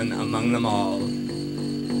popular one among them all.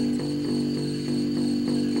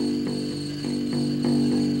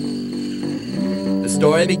 The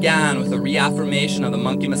story began with a reaffirmation of the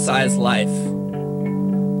monkey messiah's life.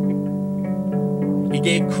 He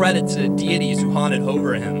gave credit to the deities who haunted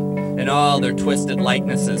over him and all their twisted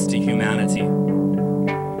likenesses to humanity.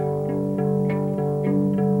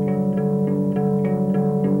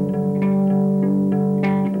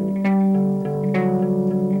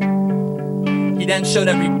 He then showed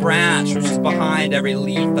every branch which was behind every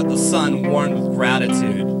leaf that the sun warmed with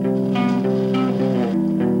gratitude.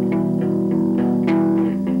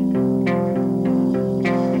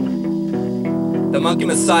 The monkey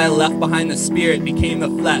messiah left behind the spirit, became the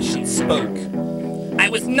flesh, and spoke. I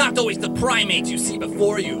was not always the primate you see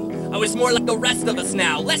before you. I was more like the rest of us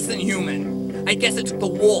now, less than human. I guess it took the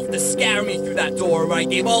wolf to scare me through that door where I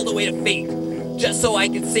gave all the way to fate, just so I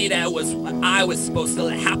could say that it was what I was supposed to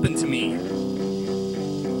let happen to me.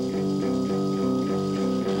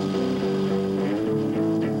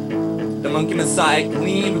 The monkey messiah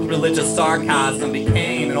gleamed with religious sarcasm,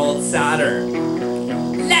 became an old satyr.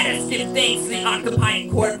 Let us give thanks to the Occupy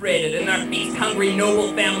Incorporated and our feast-hungry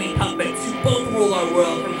noble family puppets who both rule our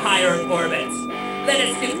world from high Earth orbit. Let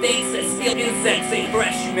us give thanks to steel insects they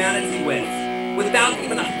thresh humanity with. Without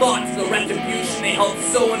even a thought to the retribution they helped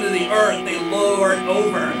sow into the earth they lord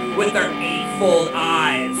over with their eightfold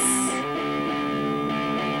eyes.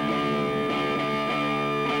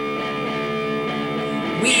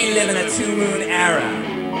 We live in a two-moon era.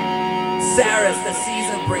 Saris, the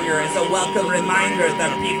season bringer, is a welcome reminder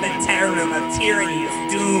that the Phantarum of tyranny is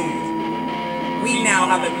doomed. We now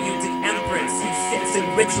have a mutant empress who sits in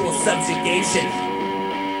ritual subjugation.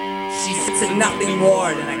 She sits in nothing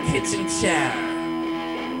more than a kitchen chair.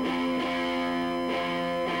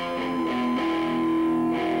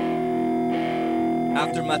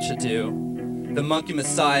 After much ado, the monkey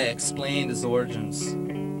messiah explained his origins.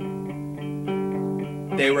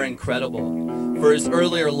 They were incredible, for his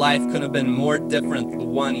earlier life could have been more different than the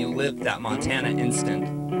one he lived that Montana instant.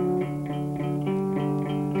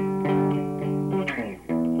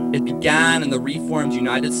 It began in the reformed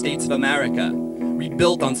United States of America,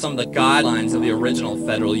 rebuilt on some of the guidelines of the original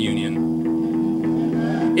Federal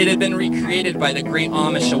Union. It had been recreated by the Great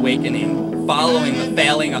Amish Awakening, following the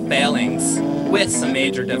failing of failings, with some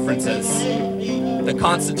major differences. The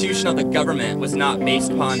constitution of the government was not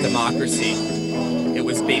based upon democracy. It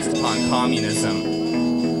was based upon communism.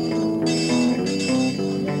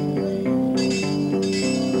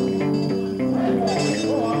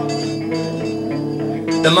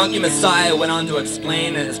 The monkey messiah went on to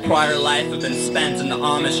explain that his prior life had been spent in the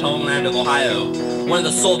Amish homeland of Ohio, one of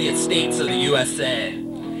the Soviet states of the USA.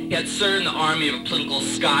 He had served in the army of a political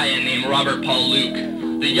scion named Robert Paul Luke,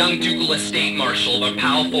 the young ducal estate marshal of a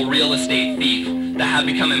powerful real estate thief that had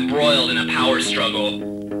become embroiled in a power struggle.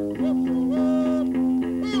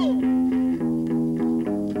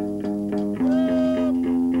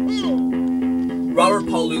 Robert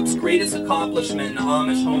Paul Luke's greatest accomplishment in the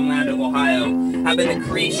Amish homeland of Ohio had been the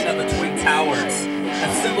creation of the Twin Towers,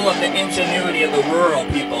 a symbol of the ingenuity of the rural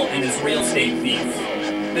people and his real estate thief.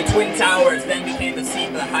 The Twin Towers then became the seat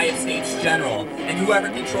of the High Estates General, and whoever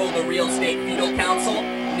controlled the real estate feudal council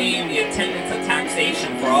named the attendance of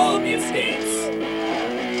taxation for all of the estates.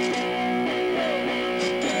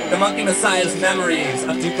 The monkey messiah's memories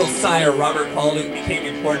of ducal sire Robert Paul Luke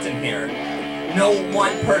became important here. No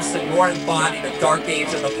one person more embodied the dark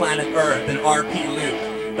age of the planet Earth than R.P.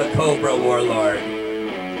 Luke, the Cobra warlord.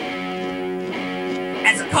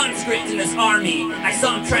 As a conscript in this army, I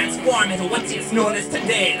saw him transform into what is known as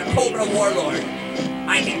today, the Cobra warlord.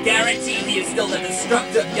 I can guarantee he is still the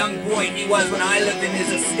destructive young boy he was when I lived in his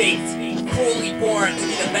estate, cruelly born to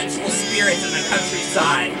be the vengeful spirit in the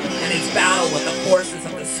countryside, and his battle with the forces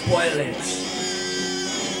of the spoilage.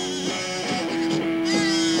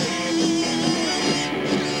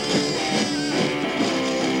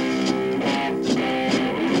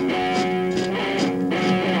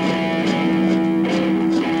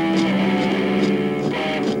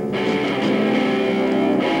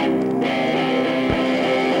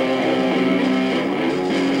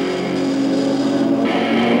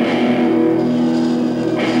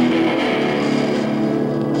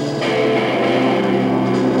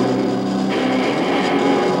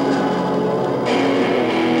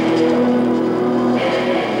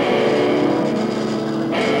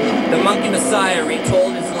 Sire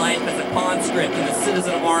retold his life as a conscript in the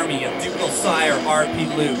citizen army of ducal sire R.P.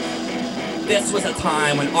 Luke. This was a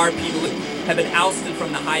time when R.P. Luke had been ousted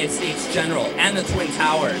from the High Estates General and the Twin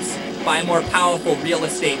Towers by a more powerful real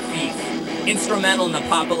estate thief, instrumental in the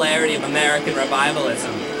popularity of American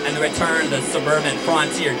revivalism and the return of the suburban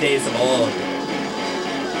frontier days of old.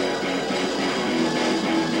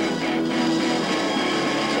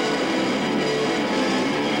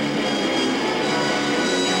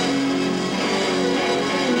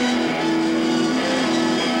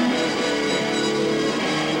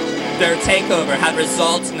 Their takeover had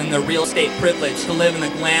resulted in their real estate privilege to live in the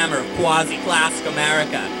glamour of quasi-classic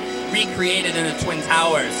America, recreated in the Twin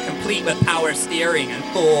Towers, complete with power steering and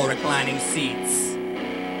full reclining seats.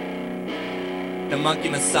 The monkey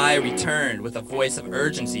messiah returned with a voice of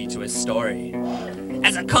urgency to his story.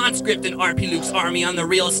 As a conscript in R.P. Luke's army on the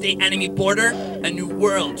real estate enemy border, a new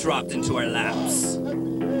world dropped into our laps.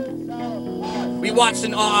 We watched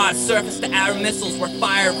in awe as surface-to-air missiles were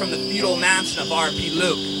fired from the feudal mansion of R.P.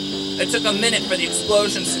 Luke. It took a minute for the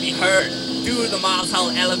explosions to be heard, due to the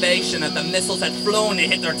miles-high elevation that the missiles had flown to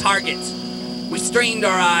hit their target. We strained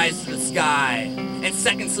our eyes to the sky, and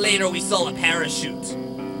seconds later we saw a parachute.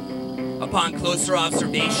 Upon closer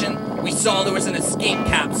observation, we saw there was an escape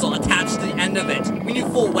capsule attached to the end of it. We knew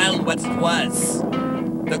full well what it was.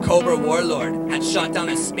 The Cobra warlord had shot down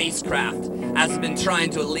a spacecraft has been trying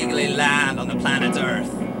to illegally land on the planet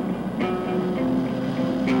Earth.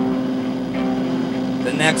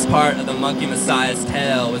 The next part of the Monkey Messiah's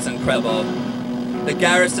tale was incredible. The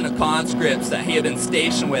garrison of conscripts that he had been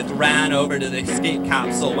stationed with ran over to the escape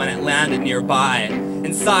capsule when it landed nearby.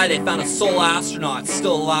 Inside, they found a sole astronaut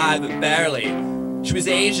still alive, but barely. She was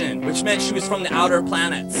Asian, which meant she was from the outer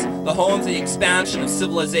planets, the home to the expansion of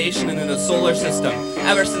civilization into the solar system,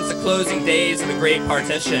 ever since the closing days of the Great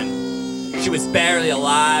Partition. She was barely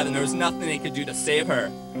alive, and there was nothing they could do to save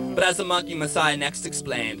her. But as the Monkey Messiah next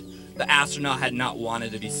explained, the astronaut had not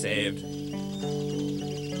wanted to be saved.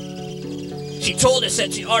 She told us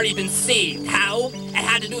that she'd already been saved. How? It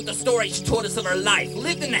had to do with the story she told us of her life,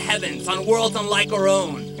 lived in the heavens, on worlds unlike our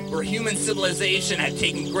own, where human civilization had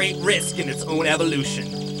taken great risk in its own evolution.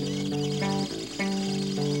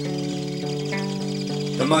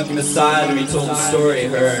 The Monkey Messiah retold the story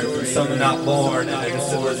heard from someone not born into the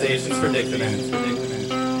civilization's predicament.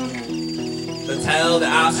 The tale of the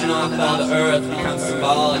astronaut fell to Earth becomes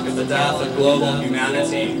symbolic of the death of global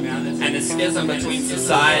humanity and the schism between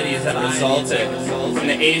societies that resulted from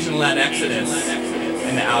the Asian-led exodus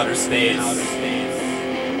into outer space.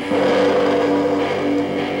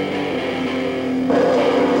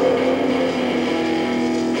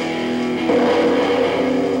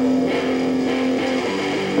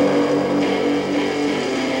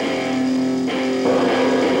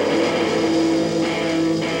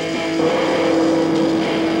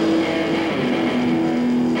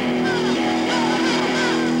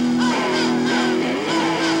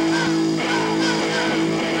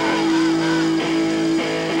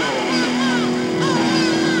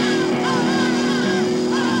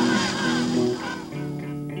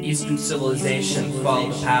 Eastern civilization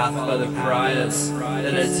followed the path of other pariahs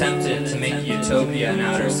that attempted to make a utopia in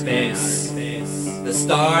outer space. The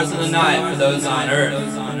stars of the night for those on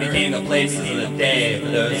Earth became the places of the day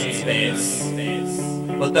for those in space.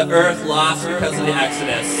 But the Earth lost because of the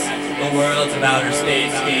Exodus, the worlds of outer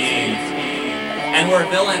space gained. And where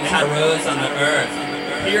villains had arose on the Earth,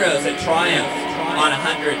 heroes had triumphed on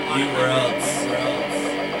 100 new worlds.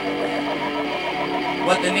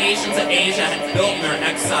 What the nations of Asia had built in their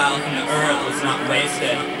exile from the Earth was not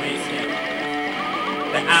wasted.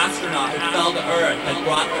 The astronaut who fell to Earth had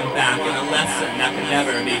brought them back in a lesson that can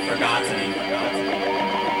never be forgotten.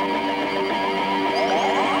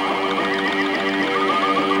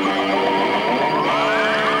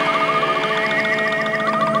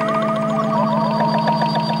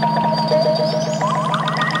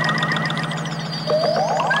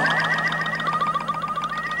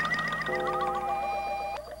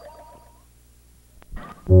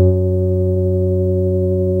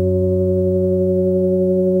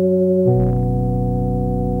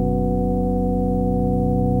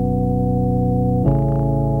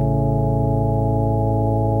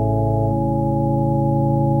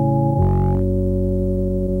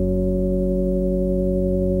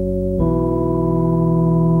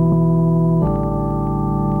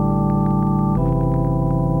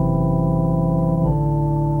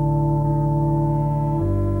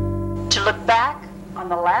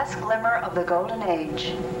 Of the Golden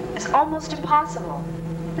Age is almost impossible,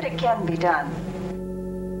 but it can be done.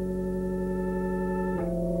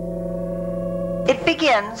 It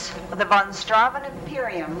begins with the Strauven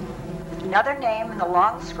Imperium, another name in the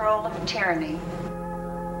long scroll of tyranny.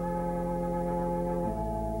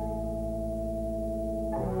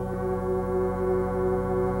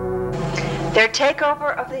 Their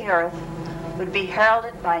takeover of the Earth would be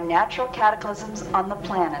heralded by natural cataclysms on the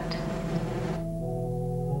planet.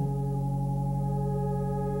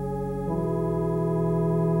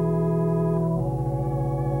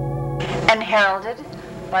 And heralded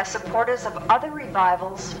by supporters of other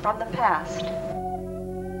revivals from the past.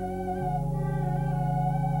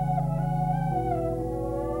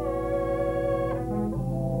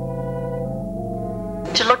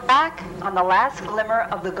 To look back on the last glimmer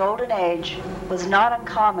of the Golden Age was not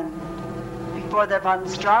uncommon. Before the von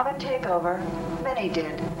Strauven takeover, many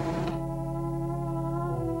did.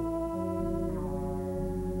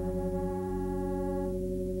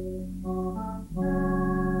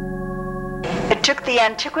 It took the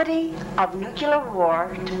antiquity of nuclear war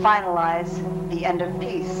to finalize the end of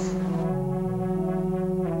peace.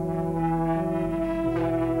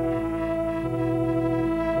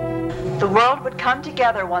 The world would come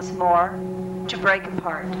together once more to break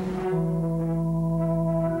apart.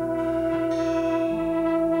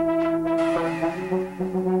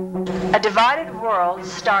 A divided world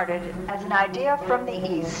started as an idea from the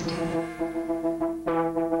East.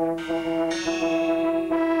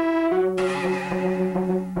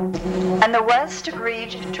 And and the West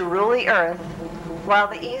agreed to rule the earth, while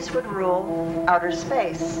the East would rule outer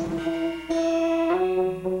space.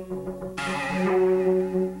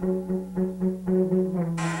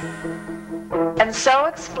 And so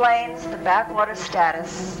explains the backwater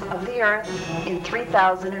status of the earth in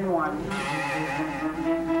 3001.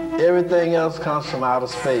 Everything else comes from outer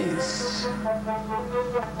space,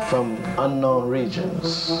 from unknown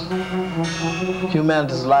regions.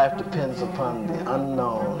 Humanity's life depends upon the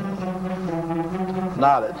unknown.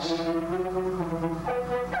 Knowledge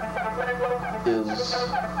is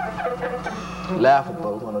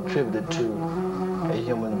laughable when attributed to a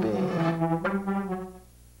human being.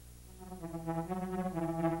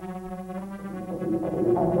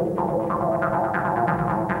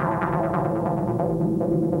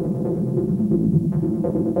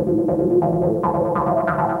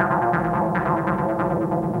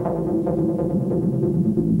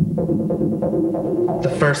 The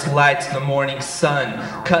first lights of the morning sun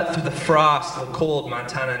cut through the frost of the cold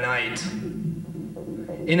Montana night.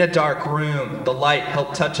 In a dark room, the light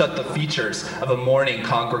helped touch up the features of a morning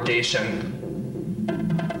congregation.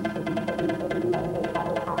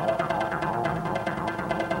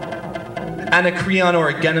 Anacreon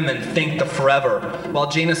Origeniman thanked the Forever, while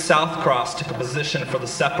Janus Southcross took a position for the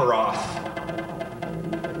Sephiroth.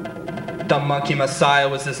 The monkey Messiah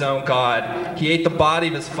was his own god. He ate the body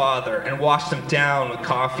of his father and washed him down with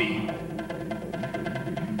coffee.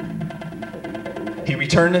 He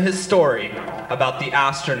returned to his story about the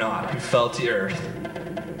astronaut who fell to Earth.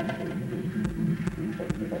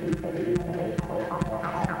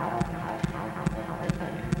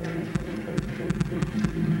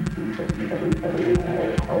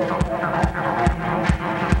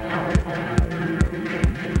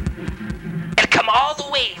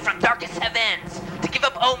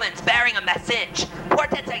 Omens bearing a message,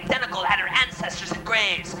 portents identical had her ancestors and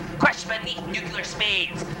graves, crushed beneath nuclear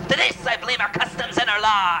spades. To this I blame our customs and our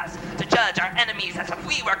laws, to judge our enemies as if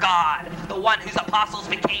we were God, the one whose apostles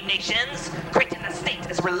became nations, creating the state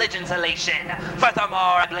as religion's elation.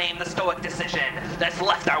 Furthermore, I blame the Stoic decision that's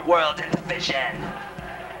left our world in division.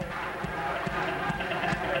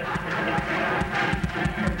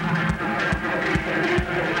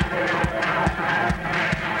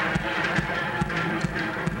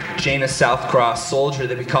 Janus Southcross, soldier of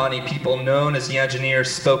the Picani people known as the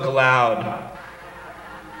Engineers, spoke aloud.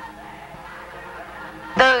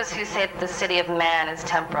 Those who say that the city of man is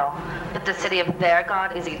temporal, but the city of their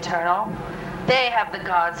god is eternal, they have the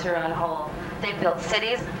gods who run whole. They built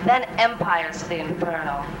cities, then empires to the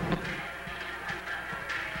infernal.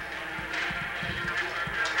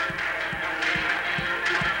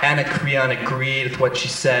 Anacreon agreed with what she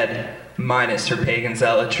said, minus her pagan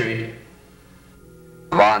zealotry.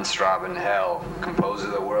 Von Strauven Hell, composer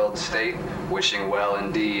of the world state, wishing well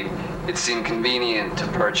indeed. It seemed convenient to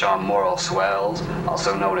perch on moral swells,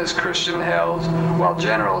 also known as Christian hells, while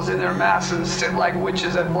generals in their masses sit like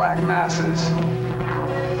witches at black masses.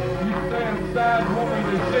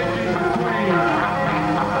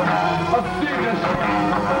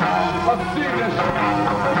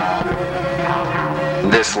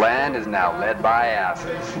 This land is now led by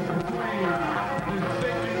asses.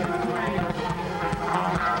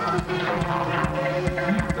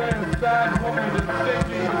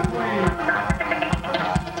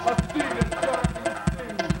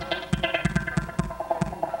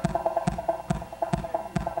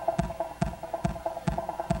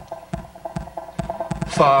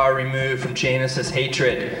 Far removed from Janus's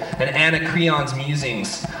hatred and Anacreon's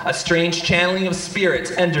musings, a strange channeling of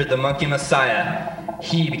spirits entered the monkey Messiah.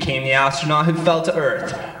 He became the astronaut who fell to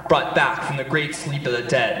Earth, brought back from the great sleep of the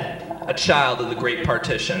dead, a child of the great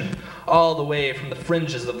partition, all the way from the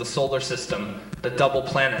fringes of the solar system, the double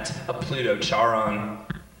planet of Pluto Charon.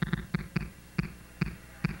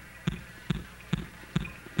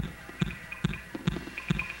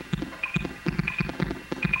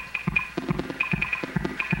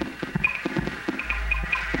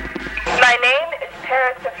 My name is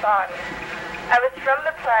Persephone. I was from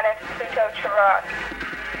the planet Pluto Charon.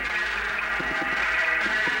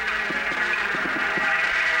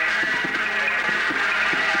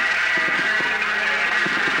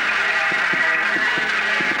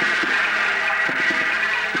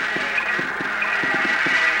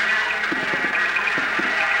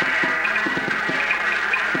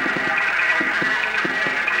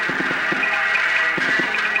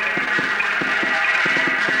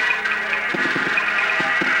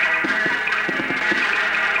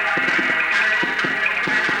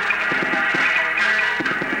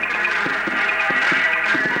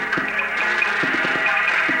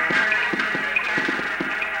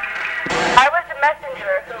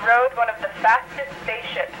 One of the fastest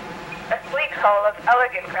spaceship, a sleek hull of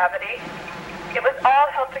elegant gravity. It was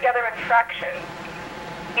all held together in fractions.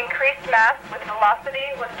 Increased mass with velocity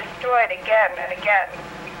was destroyed again and again.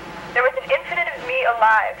 There was an infinite of me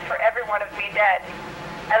alive for every one of me dead.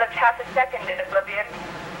 I lived half a second in oblivion.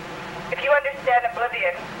 If you understand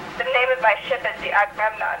oblivion, the name of my ship is the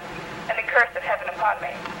Agamemnon, and the curse of heaven upon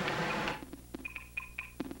me.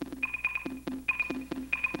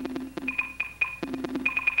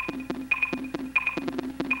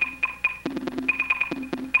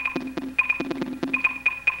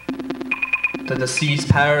 The deceased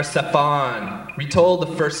Persephone retold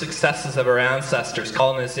the first successes of her ancestors'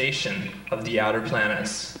 colonization of the outer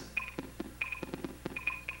planets.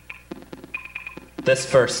 This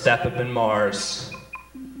first step had been Mars.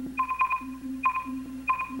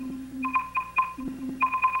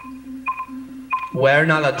 Where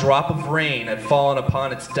not a drop of rain had fallen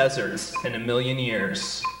upon its deserts in a million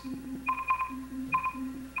years.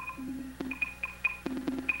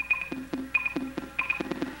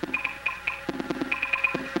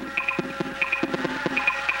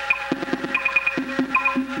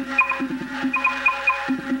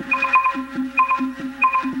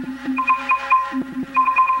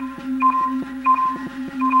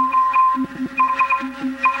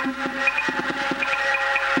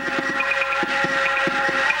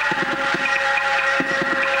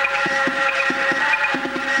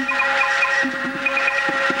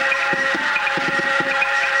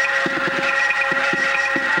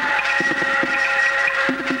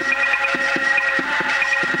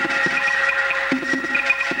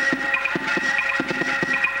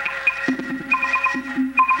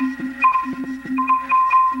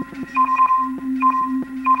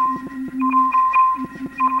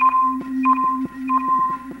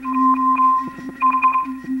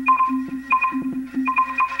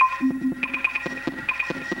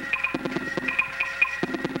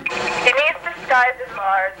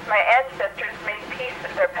 My ancestors made peace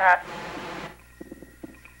with their past.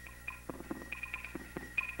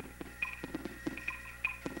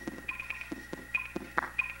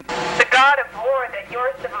 The god of war that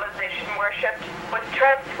your civilization worshipped was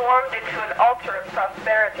transformed into an altar of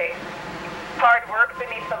prosperity. Hard work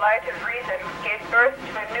beneath the light of reason gave birth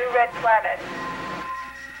to a new red planet.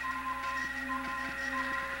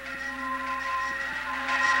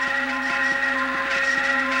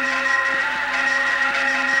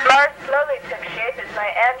 Mars slowly took shape as my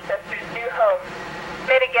ancestors' new home,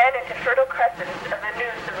 made again into fertile crescents of a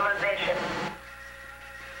new civilization.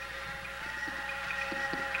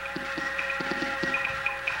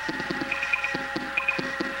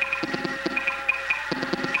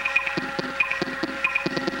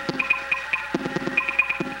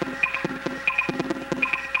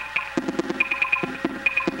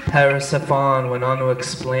 Persephone went on to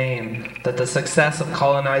explain that the success of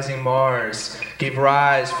colonizing Mars gave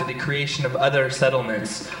rise for the creation of other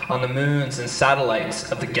settlements on the moons and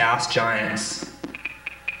satellites of the gas giants.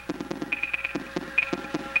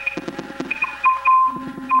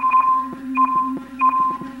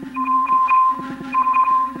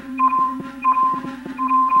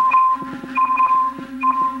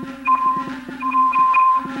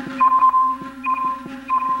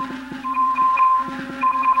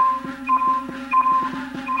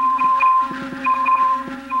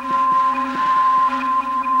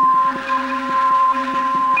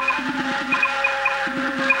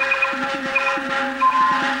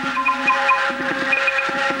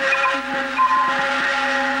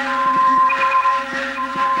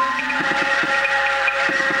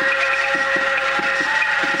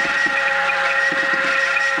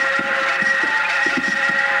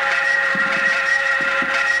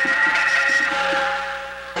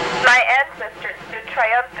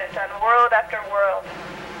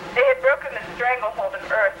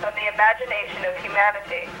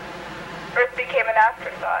 Earth became an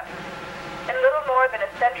afterthought. In little more than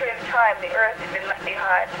a century of time, the Earth had been left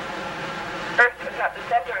behind. Earth was not the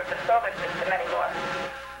center of the solar system anymore.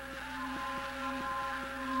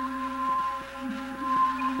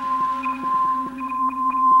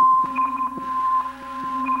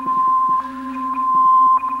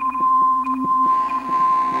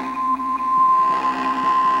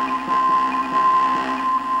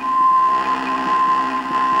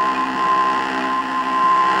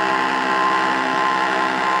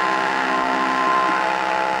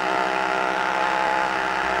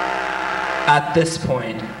 At this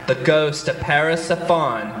point, the ghost of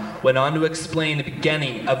Persephone went on to explain the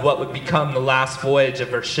beginning of what would become the last voyage of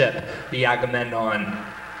her ship, the Agamemnon.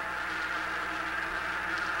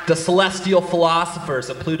 The celestial philosophers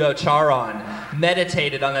of Pluto-Charon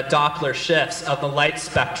meditated on the Doppler shifts of the light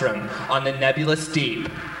spectrum on the nebulous deep.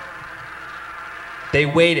 They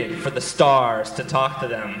waited for the stars to talk to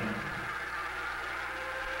them.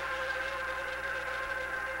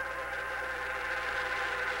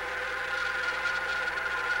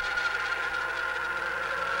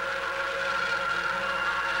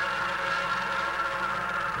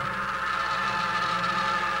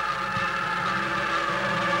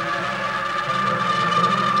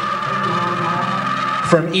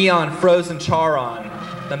 From Eon frozen Charon,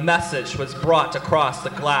 the message was brought across the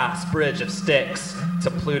glass bridge of Styx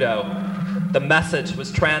to Pluto. The message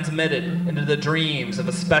was transmitted into the dreams of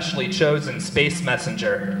a specially chosen space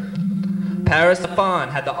messenger. Persephone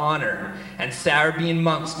had the honor, and Sarabian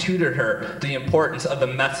monks tutored her the importance of the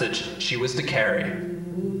message she was to carry.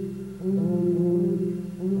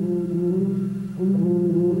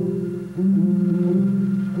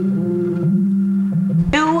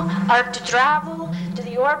 You are to travel to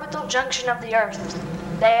the orbital junction of the Earth.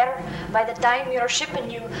 There, by the time your ship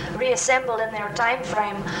and you reassemble in their time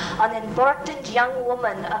frame, an important young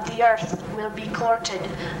woman of the Earth will be courted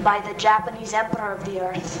by the Japanese Emperor of the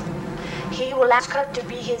Earth. He will ask her to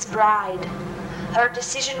be his bride. Her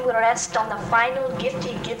decision will rest on the final gift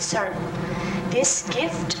he gives her. This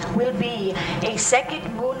gift will be a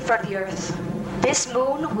second moon for the Earth. This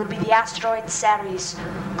moon will be the asteroid Ceres.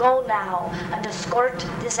 Go now and escort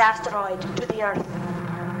this asteroid to the Earth.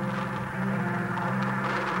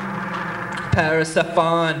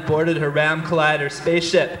 Persephone boarded her Ram Collider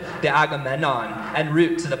spaceship, the Agamemnon, en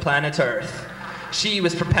route to the planet Earth. She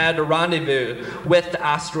was prepared to rendezvous with the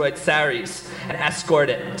asteroid Ceres and escort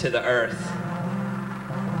it to the Earth.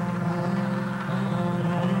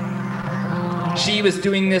 She was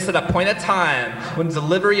doing this at a point of time when the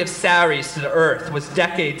delivery of Ceres to the Earth was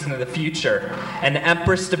decades into the future, and the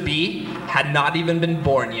Empress-to-be had not even been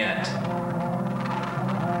born yet.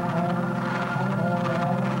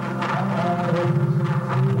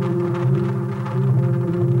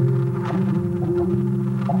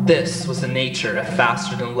 This was the nature of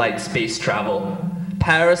faster-than-light space travel.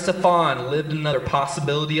 Persephone lived another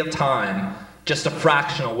possibility of time, just a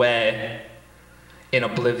fraction away, in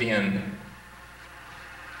oblivion.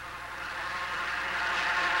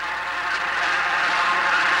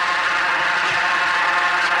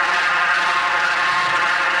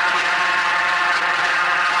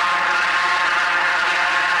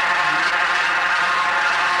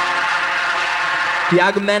 The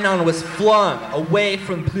Agamemnon was flung away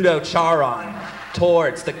from Pluto-Charon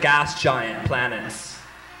towards the gas giant planets.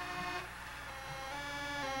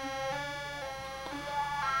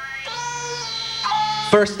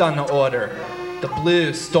 First on the order, the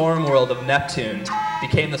blue storm world of Neptune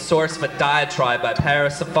became the source of a diatribe by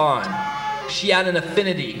Persephone. She had an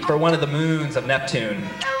affinity for one of the moons of Neptune.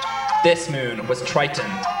 This moon was Triton,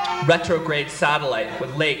 retrograde satellite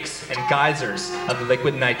with lakes and geysers of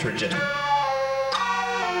liquid nitrogen.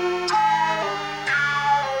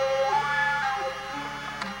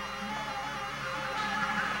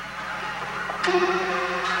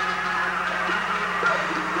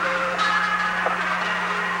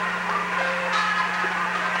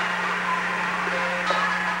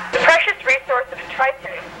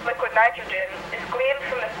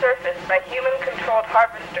 By human-controlled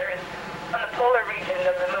harvesters on the polar regions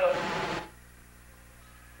of the moon.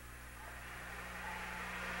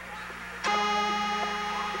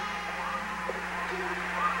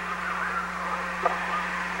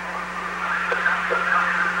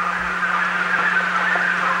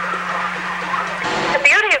 The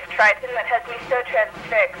beauty of Triton that has me so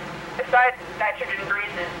transfixed, besides its nitrogen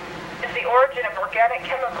breezes, is the origin of organic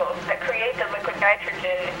chemicals that create the liquid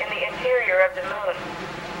nitrogen in the interior of the moon.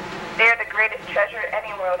 They are the greatest treasure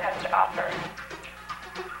any world has to offer.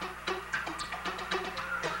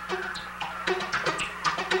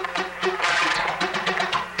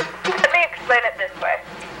 Let me explain it this way.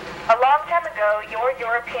 A long time ago, your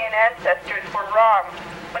European ancestors were wrong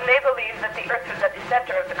when they believed that the Earth was at the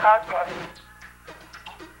center of the cosmos.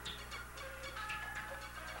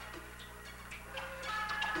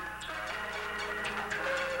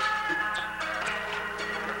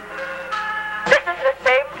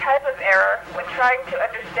 Error when trying to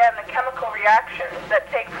understand the chemical reactions that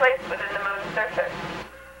take place within the moon's surface.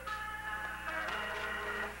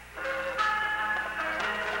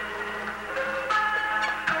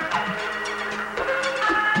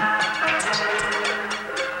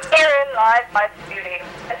 Herein lies life's beauty,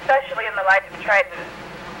 especially in the light of Triton.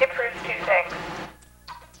 It proves two things.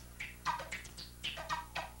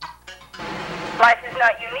 Life is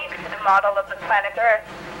not unique to the model of the planet Earth.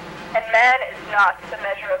 and man is not the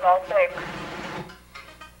measure of all things.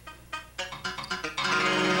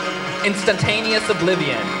 Instantaneous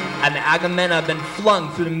oblivion, and Agamemnon have been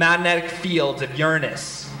flung through the magnetic fields of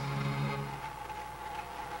Uranus.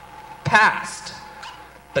 Past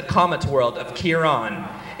the comet world of Chiron,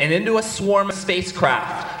 and into a swarm of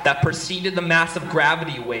spacecraft that preceded the massive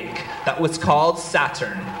gravity wake that was called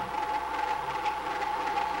Saturn.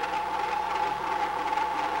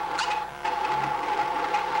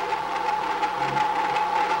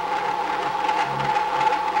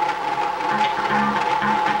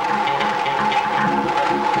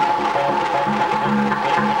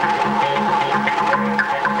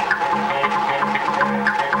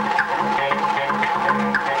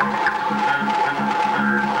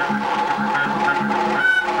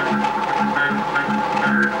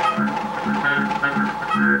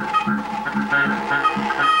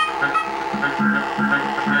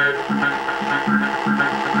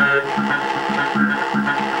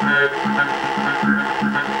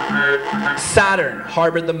 Saturn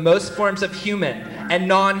harbored the most forms of human and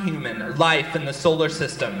non-human life in the solar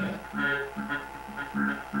system.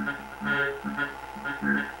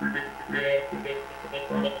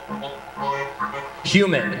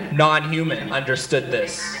 Human, non-human understood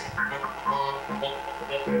this.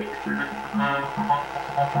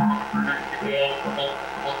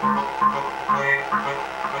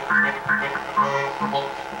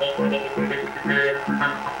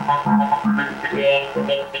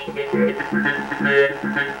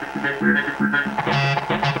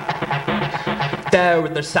 There were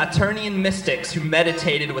the Saturnian mystics who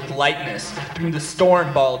meditated with lightness through the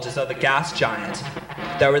storm bulges of the gas giant.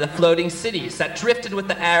 There were the floating cities that drifted with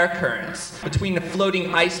the air currents between the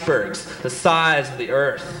floating icebergs the size of the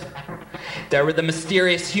Earth. There were the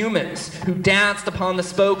mysterious humans who danced upon the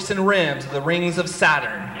spokes and rims of the rings of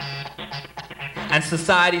Saturn. And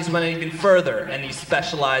societies went even further in these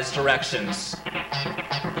specialized directions.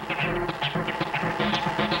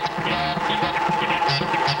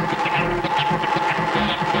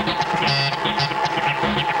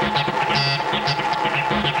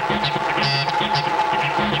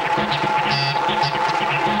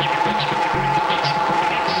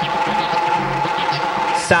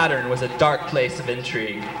 Saturn was a dark place of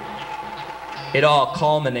intrigue. It all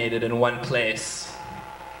culminated in one place.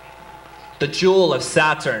 The jewel of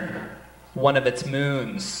Saturn, one of its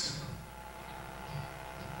moons.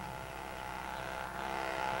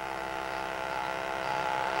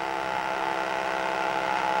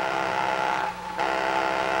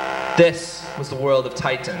 This was the world of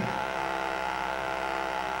Titan.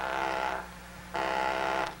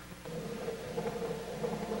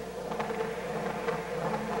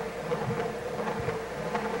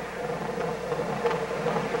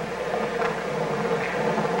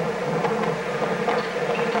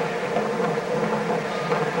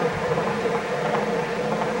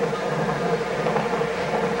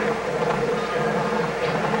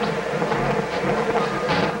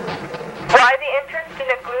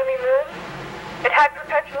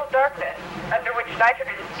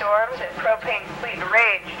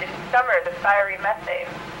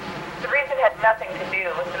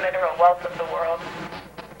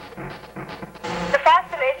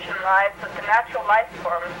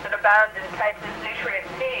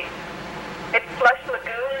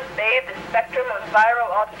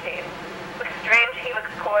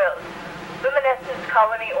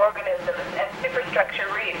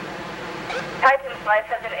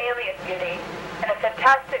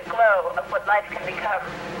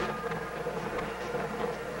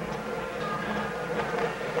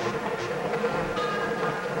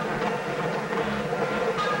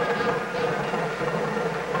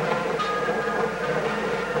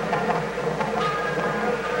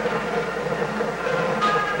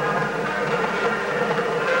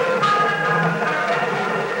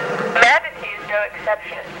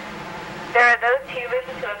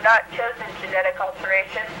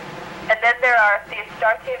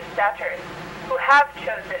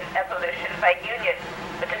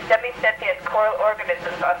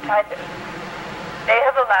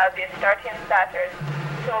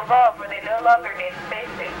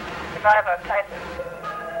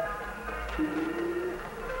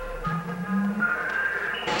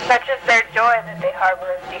 Such is their joy that they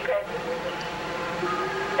harbor a secret.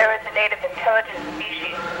 There is a native intelligent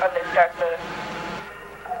species on this dark moon.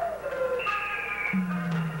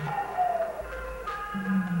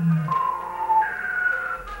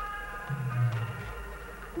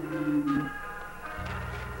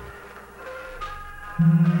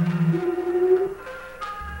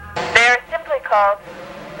 They are simply called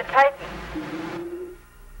the Titans.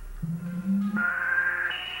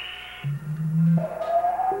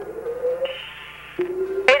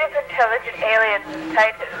 aliens as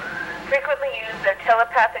Titans, frequently use their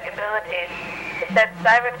telepathic abilities to send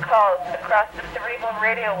siren calls across the cerebral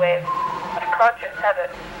radio waves of conscious heaven.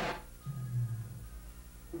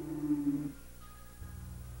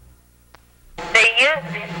 They use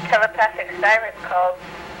these telepathic siren calls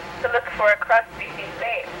to look for a cross-species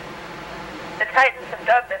mate. The Titans have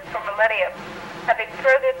done this for millennia, having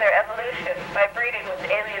furthered their evolution by breeding with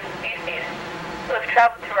alien species who have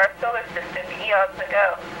traveled through our solar system eons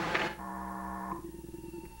ago.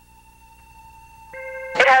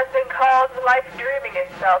 It has been called life dreaming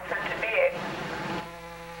itself into being.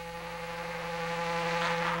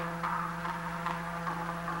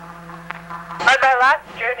 On my last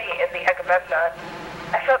journey in the Agamemnon,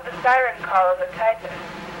 I felt the siren call of the Titan.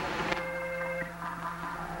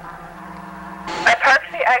 I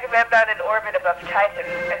parked the Agamemnon in orbit above Titan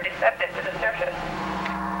and descended to the surface.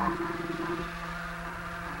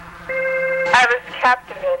 I was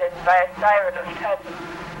captivated by a siren of Titan.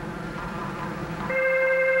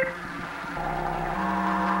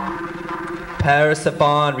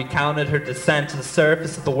 Persephone recounted her descent to the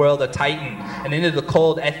surface of the world of Titan and into the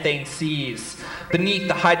cold ethane seas. Beneath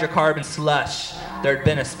the hydrocarbon slush, there had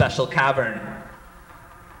been a special cavern.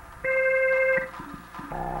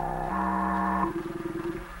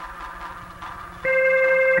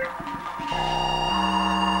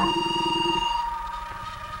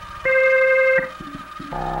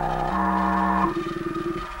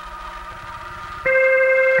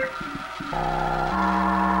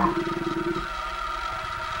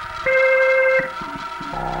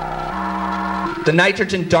 The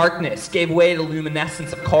nitrogen darkness gave way to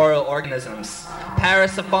luminescence of coral organisms.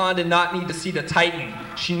 Persephone did not need to see the Titan.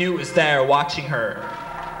 She knew it was there, watching her.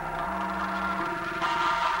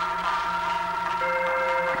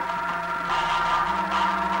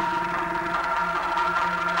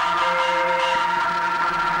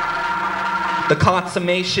 The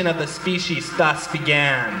consummation of the species thus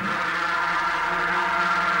began.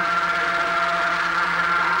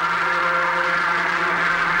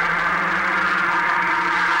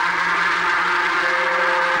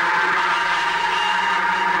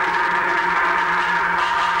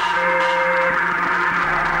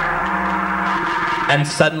 And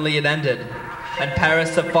suddenly it ended, and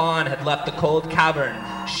Persephone had left the cold cavern,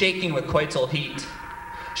 shaking with coital heat.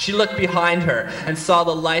 She looked behind her and saw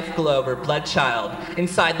the life glow of her blood child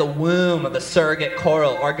inside the womb of the surrogate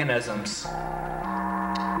coral organisms.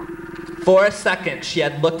 For a second, she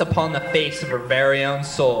had looked upon the face of her very own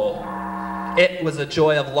soul. It was a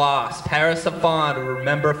joy of loss Persephone would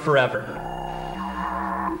remember forever.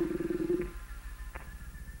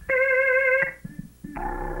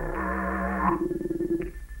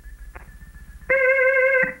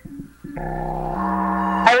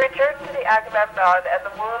 Agamemnon and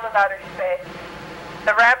the womb of outer space.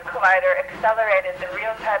 The RAM collider accelerated the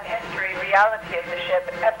real-time history reality of the ship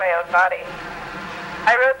and my own body.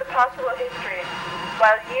 I wrote the possible history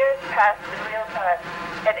while years passed in real time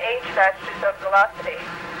and age matched its own velocity,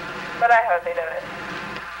 but I hardly noticed.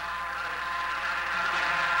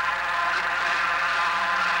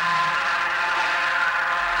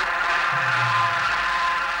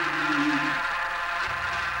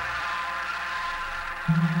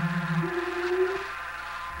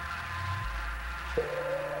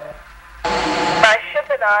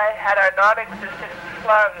 I had our non-existent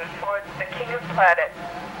flung towards the king of planets,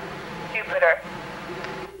 Jupiter.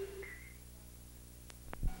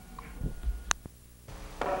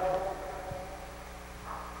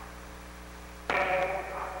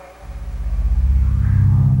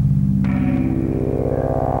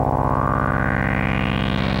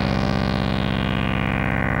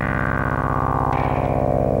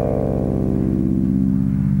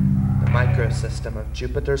 System of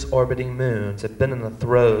Jupiter's orbiting moons had been in the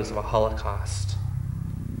throes of a holocaust.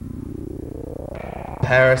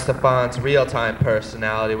 Persephone's real-time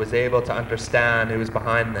personality was able to understand who was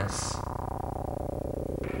behind this.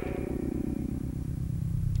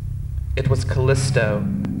 It was Callisto,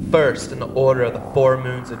 first in the order of the 4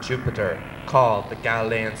 moons of Jupiter, called the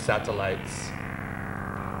Galilean satellites.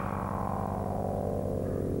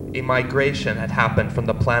 A migration had happened from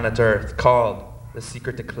the planet Earth called the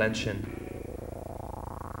secret declension.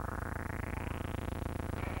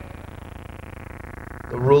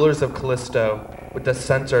 The rulers of Callisto were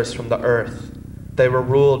dissenters from the earth. They were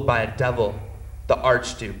ruled by a devil, the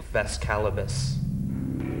Archduke Vescalibus.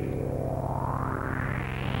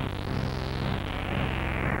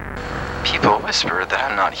 People whisper that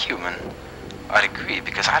I'm not human. I'd agree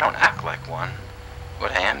because I don't act like one.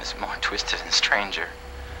 What I am is more twisted and stranger,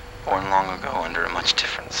 born long ago under a much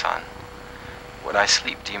different sun. When I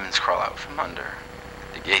sleep, demons crawl out from under.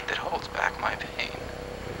 the gate that holds back my pain.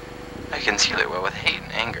 I conceal it well with hate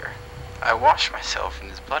and anger. I wash myself in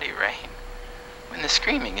this bloody rain. When the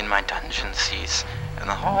screaming in my dungeon cease, and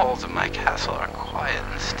the halls of my castle are quiet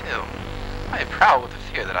and still, I prowl with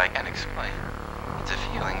a fear that I can't explain. It's a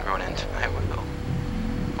feeling grown into my will.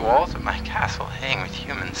 The walls of my castle hang with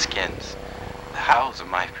human skins. The howls of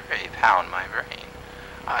my prey pound my brain.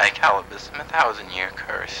 I, Calibus, am 1,000-year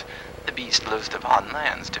curse. The beast loosed upon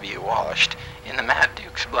lands to be washed in the Mad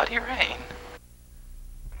Duke's bloody rain.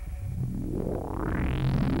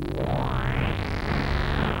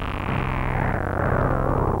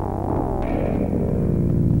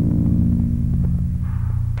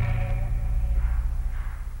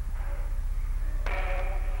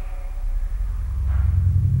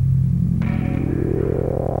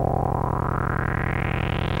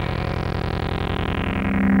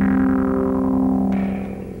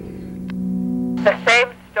 The same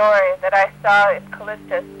story that I saw in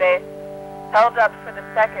Callisto's space held up for the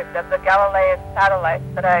second of the Galilean satellites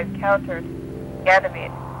that I encountered in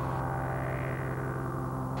Ganymede.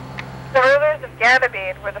 The rulers of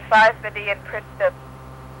Ganymede were the 5 Median princedoms.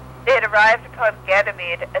 They had arrived upon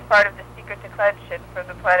Ganymede as part of the secret declension from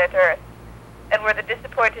the planet Earth, and were the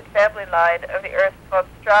disappointed family line of the Earth's von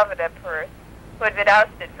Strauven emperors, who had been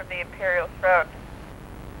ousted from the imperial throne.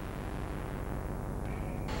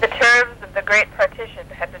 The terms of the Great Partition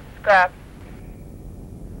had been scrapped.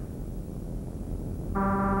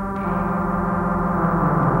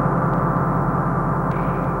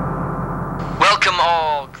 Welcome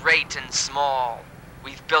all, great and small.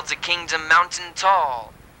 We've built a kingdom mountain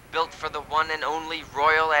tall, built for the one and only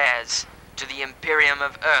royal heirs, to the Imperium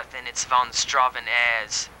of Earth and its von Strauven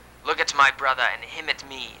heirs. Look at my brother and him at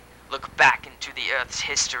me. Look back into the Earth's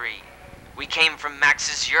history. We came from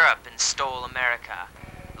Max's Europe and stole America.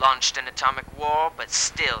 Launched an atomic war, but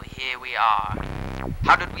still here we are.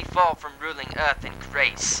 How did we fall from ruling Earth in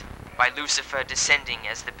grace? By Lucifer descending,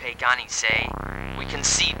 as the Pagani say. We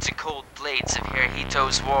concede to cold blades of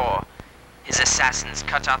Hirohito's war. His assassins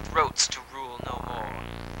cut our throats to rule no more.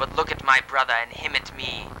 But look at my brother and him at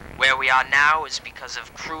me. Where we are now is because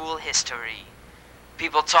of cruel history.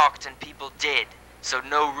 People talked and people did, so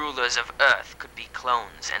no rulers of Earth could be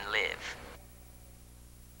clones and live.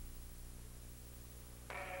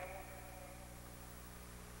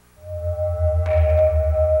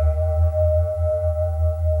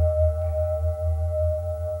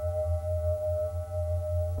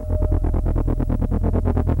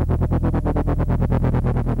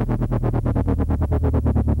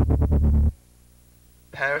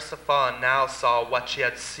 Persephone now saw what she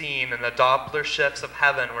had seen, and the Doppler shifts of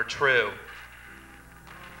heaven were true.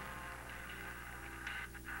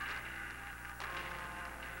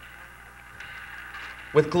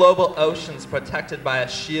 With global oceans protected by a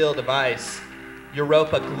shield of ice,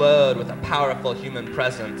 Europa glowed with a powerful human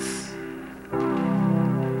presence.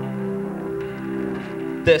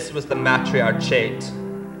 This was the matriarchate.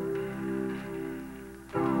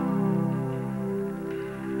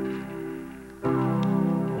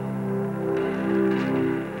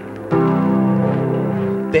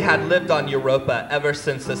 They had lived on Europa ever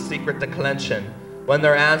since the secret declension, when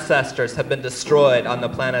their ancestors had been destroyed on the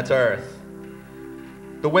planet Earth.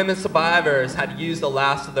 The women survivors had used the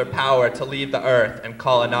last of their power to leave the Earth and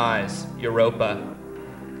colonize Europa.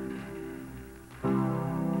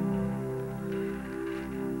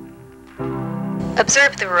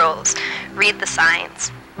 Observe the rules. Read the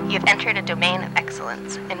signs. You have entered a domain of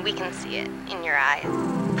excellence, and we can see it in your eyes.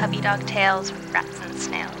 Puppy dog tails, rats and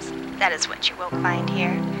snails. That is what you will find here,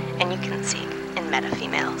 and you can see in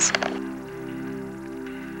meta-females.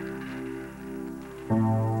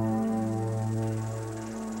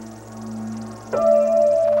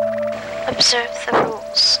 Observe the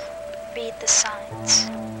rules. Read the signs.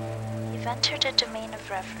 You've entered a domain of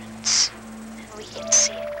reverence, and we can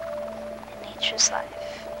see it in nature's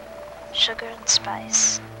life. Sugar and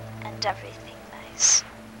spice, and everything nice.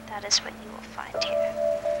 That is what you will find here.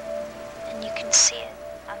 And you can see it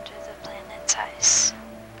under the planet's ice.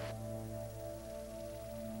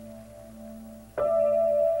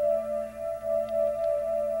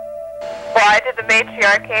 Why did the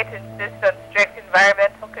matriarchate insist on strict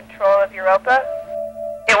environmental control of Europa?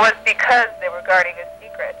 It was because they were guarding a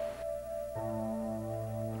secret.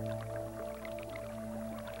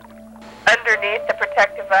 Underneath the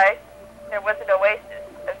protective ice, there was an oasis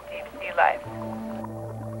of deep-sea life.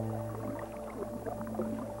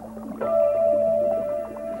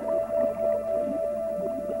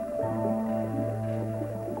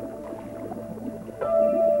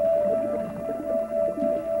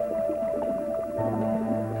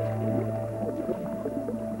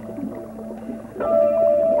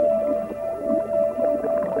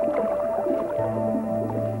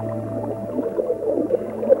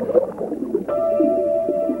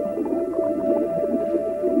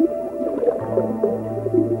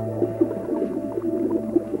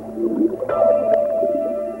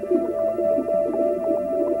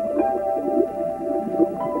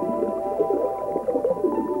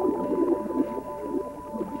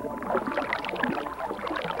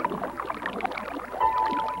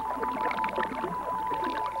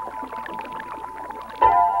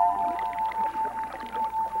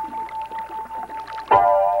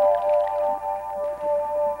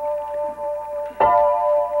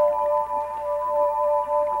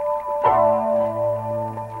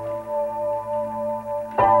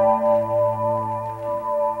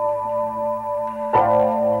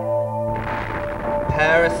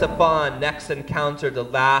 Persephone next encountered the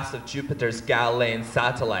last of Jupiter's Galilean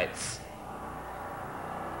satellites.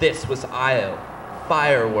 This was Io,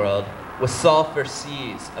 fire world, with sulfur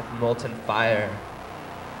seas of molten fire.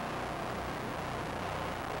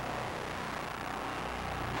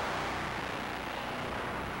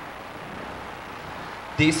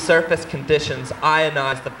 These surface conditions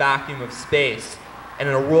ionized the vacuum of space, and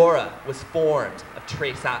an aurora was formed of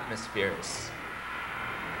trace atmospheres.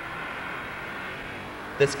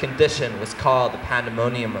 This condition was called the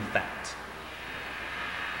pandemonium effect.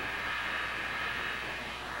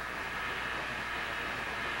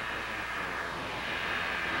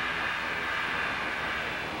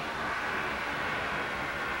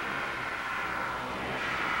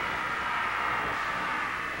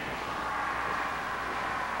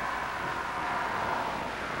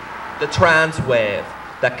 The trans wave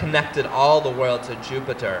that connected all the worlds of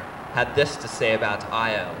Jupiter had this to say about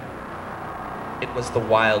Io. It was the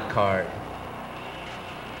wild card.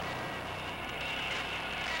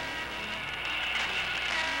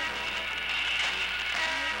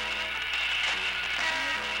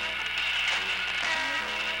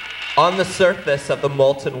 On the surface of the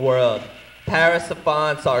molten world,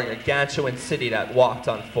 Persephone saw a gargantuan city that walked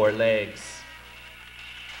on 4 legs.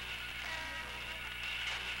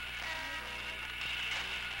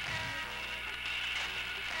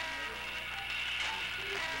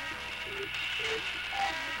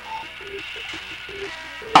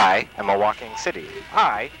 I am a walking city.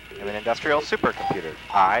 I am an industrial supercomputer.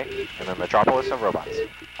 I am a metropolis of robots.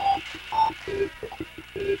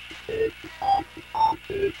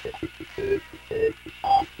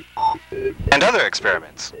 And other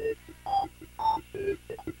experiments.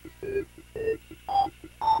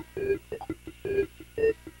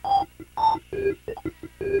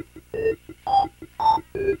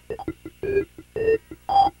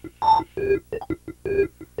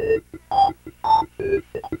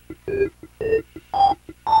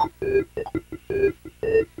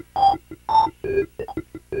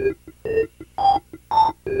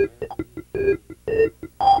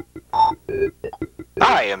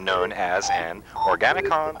 I am known as an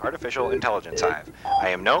Organicon Artificial Intelligence Hive. I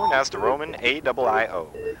am known as the Roman AIIO.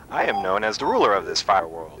 I am known as the ruler of this fire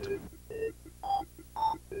world.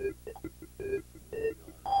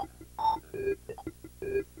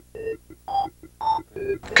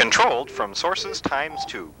 Controlled from sources times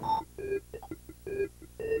 2.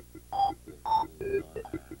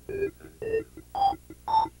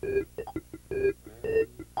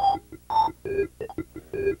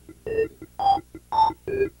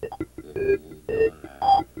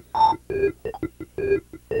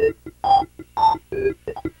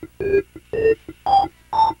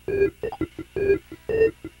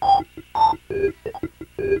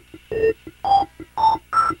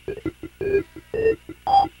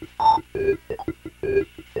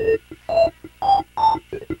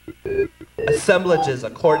 Assemblages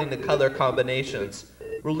according to color combinations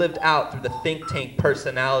were lived out through the think tank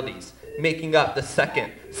personalities making up the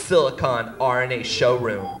second Silicon RNA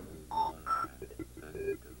showroom.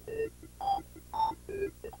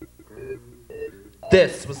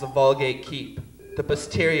 This was the Vulgate Keep, the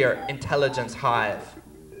posterior intelligence hive,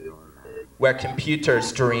 where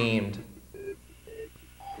computers dreamed.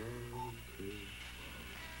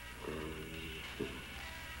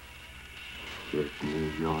 Give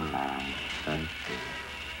me your lamp and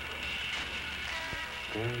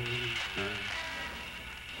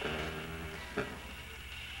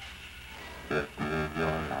give me your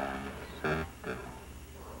lamp and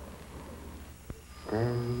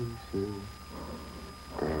Daisy,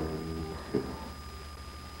 Daisy,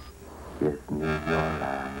 give me your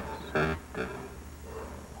lamp and Daisy,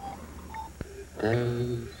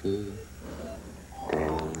 Daisy,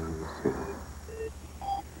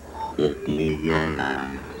 give me your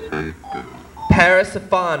lamp and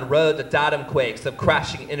Persephone rode the datum quakes of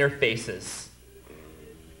crashing interfaces.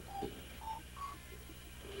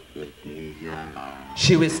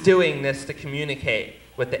 She was doing this to communicate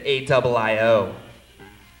with the AIIO.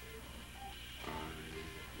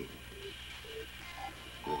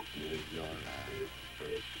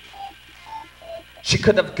 She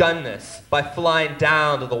could have done this by flying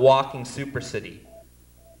down to the walking supercity,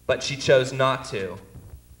 but she chose not to.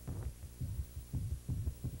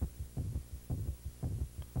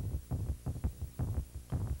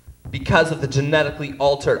 Because of the genetically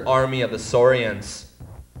altered army of the Saurians,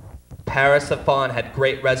 Persephone had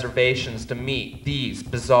great reservations to meet these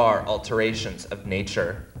bizarre alterations of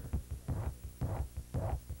nature.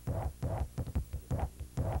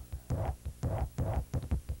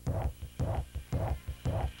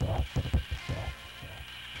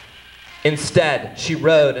 Instead, she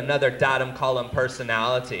rode another datum column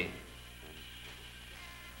personality.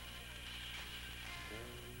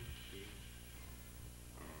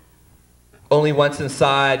 Only once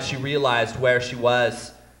inside, she realized where she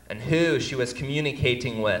was and who she was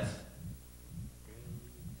communicating with.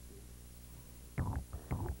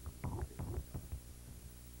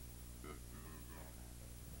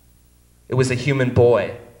 It was a human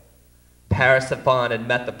boy. Persephone had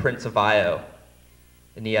met the Prince of Io,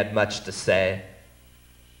 and he had much to say.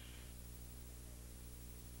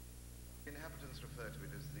 The inhabitants refer to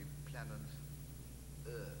it as the planet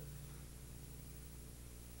Earth.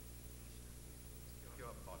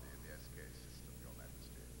 Your body in the SK system, Your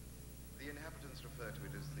Majesty. The inhabitants refer to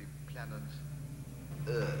it as the planet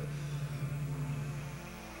Earth.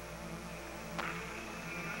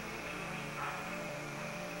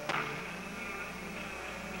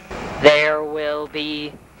 There will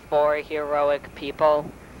be 4 heroic people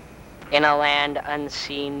in a land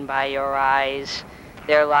unseen by your eyes.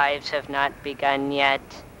 Their lives have not begun yet.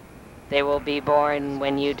 They will be born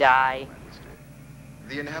when you die.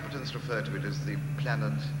 The inhabitants refer to it as the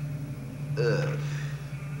planet Earth.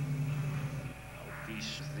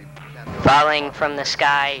 Falling from the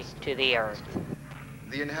sky to the earth.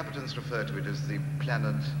 The inhabitants refer to it as the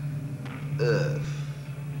planet Earth.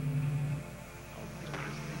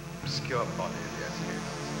 Obscure body of the SK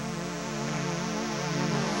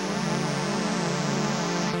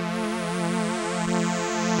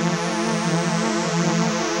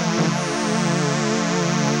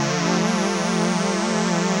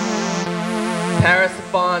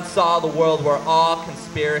Persephone saw the world where all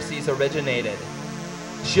conspiracies originated.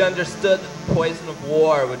 She understood that the poison of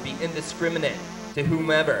war would be indiscriminate to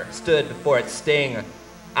whomever stood before its sting.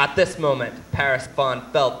 At this moment, Persephone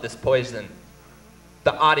felt this poison.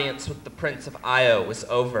 The audience with the Prince of Io was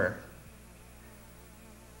over.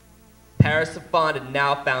 Persephone had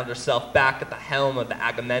now found herself back at the helm of the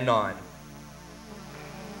Agamemnon.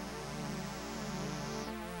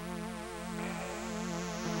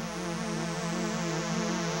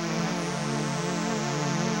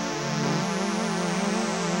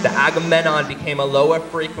 The Agamemnon became a lower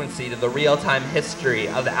frequency to the real-time history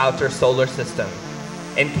of the outer solar system,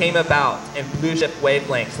 and came about in blue shift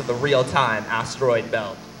wavelengths of the real-time asteroid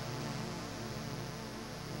belt.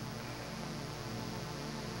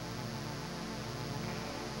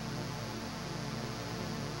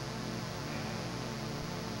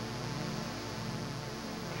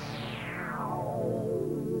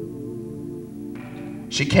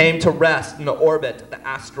 She came to rest in the orbit of the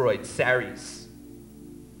asteroid Ceres.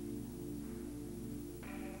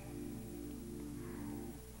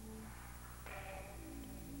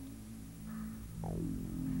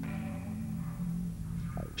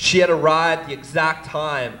 She had arrived the exact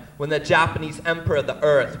time when the Japanese Emperor of the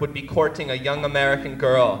Earth would be courting a young American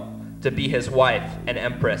girl to be his wife and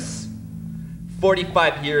empress.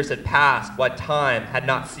 45 years had passed while time had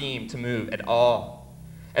not seemed to move at all.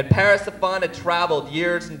 And Persephone had traveled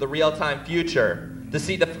years into the real-time future to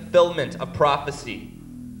see the fulfillment of prophecy.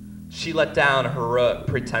 She let down her heroic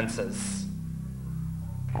pretenses.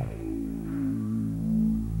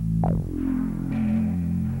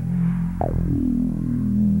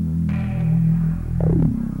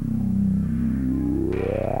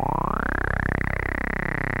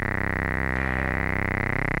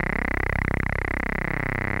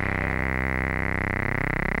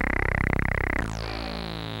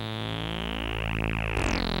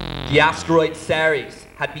 The asteroid Ceres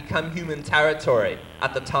had become human territory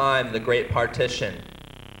at the time of the Great Partition.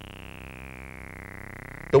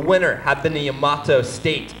 The winner had been the Yamato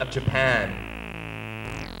state of Japan.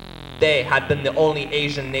 They had been the only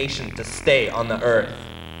Asian nation to stay on the Earth.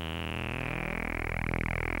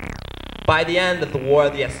 By the end of the War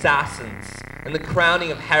of the Assassins and the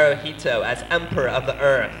crowning of Hirohito as Emperor of the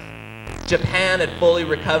Earth, Japan had fully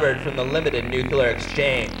recovered from the limited nuclear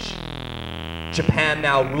exchange. Japan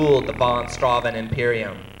now ruled the von Strauven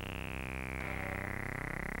Imperium.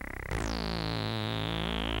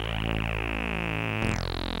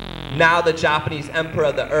 Now the Japanese Emperor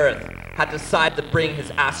of the Earth had decided to bring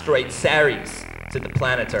his asteroid Ceres to the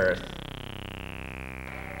planet Earth.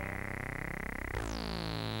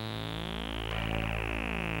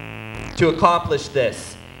 To accomplish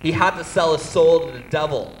this, he had to sell his soul to the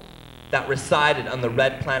devil that resided on the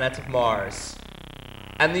red planet of Mars.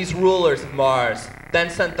 And these rulers of Mars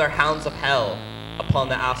then sent their hounds of hell upon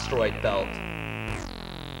the asteroid belt.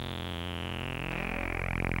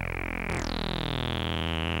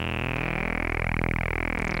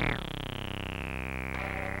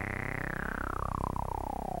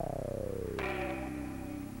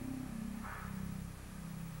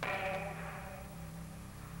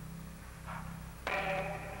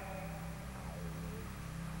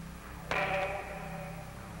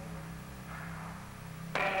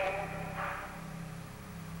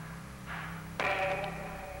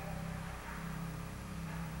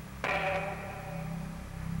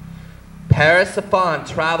 Persephone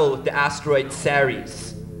traveled with the asteroid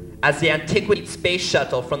Ceres as the antiquity space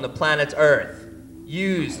shuttle from the planet Earth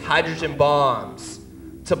used hydrogen bombs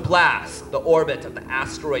to blast the orbit of the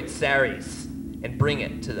asteroid Ceres and bring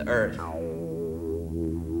it to the Earth.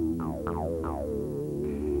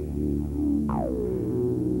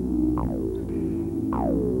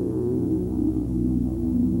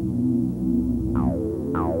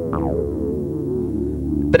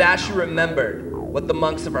 But as she remembered what the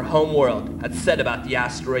monks of her homeworld had said about the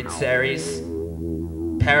asteroid Ceres,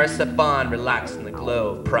 Persephone relaxed in the glow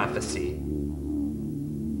of prophecy.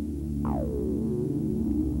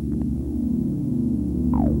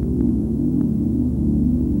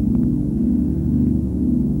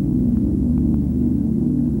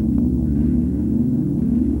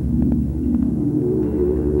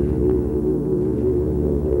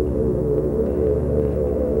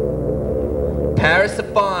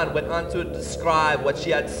 Persephone went on to describe what she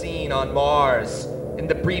had seen on Mars in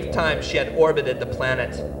the brief time she had orbited the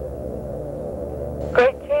planet.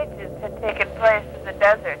 Great changes had taken place in the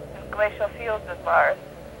deserts and glacial fields of Mars.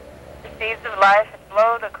 The seeds of life had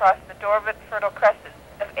blown across the dormant fertile crescents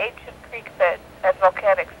of ancient creek beds and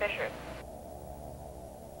volcanic fissures.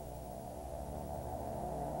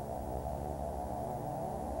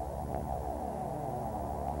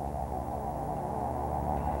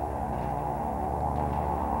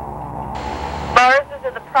 Mars is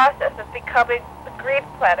in the process of becoming a green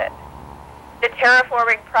planet. The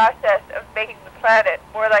terraforming process of making the planet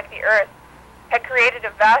more like the Earth had created a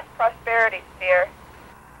vast prosperity sphere.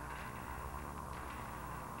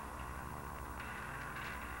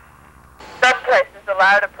 Some places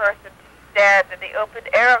allowed a person to stand in the open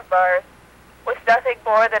air of Mars with nothing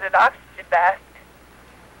more than an oxygen mask.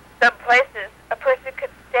 Some places a person could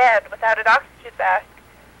stand without an oxygen mask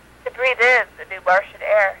to breathe in the new Martian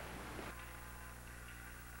air.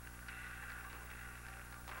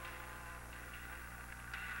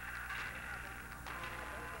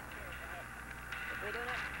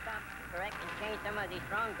 Some of these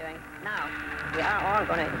wrongdoing. Now, we are all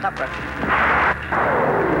going to suffer.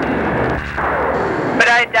 But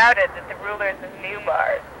I doubted that the rulers of New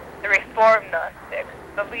Mars, the reformed Gnostics,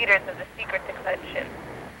 the leaders of the secret declension,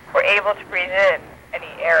 were able to breathe in any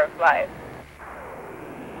air of life.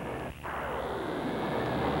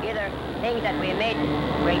 Either things that we made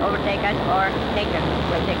will overtake us, or nature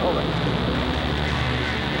will take over.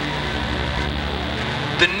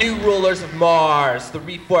 The new rulers of Mars, the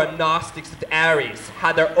reformed Gnostics of Ares,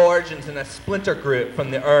 had their origins in a splinter group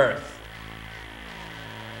from the Earth.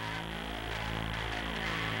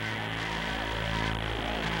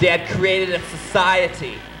 They had created a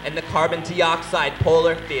society in the carbon dioxide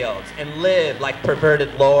polar fields and lived like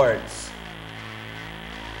perverted lords.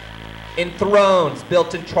 In thrones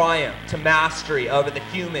built in triumph to mastery over the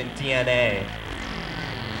human DNA.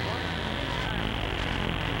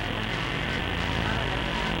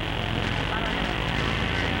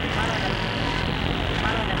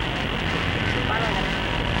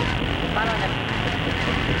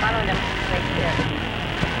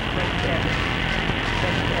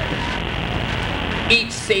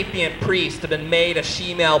 Each sapient priest had been made a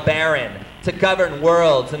she-male baron to govern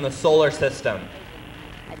worlds in the solar system.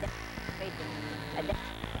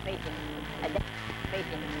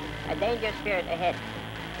 A dangerous spirit ahead.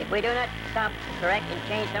 If we do not stop, correct, and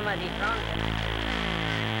change some of these wrongs.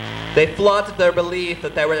 They flaunted their belief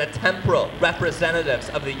that they were the temporal representatives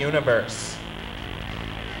of the universe.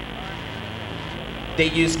 They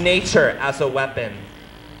used nature as a weapon.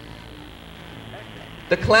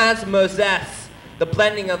 The clans of Moses, the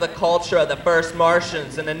blending of the culture of the first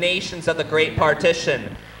Martians and the nations of the Great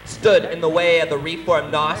Partition, stood in the way of the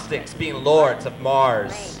reformed Gnostics being lords of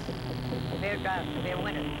Mars. Severe drought, severe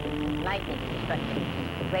winter, lightning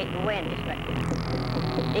destruction, great wind destruction.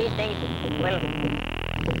 These things will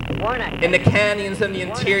warn us. In the canyons in the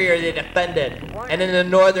interior they defended, and in the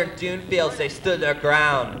northern dune fields they stood their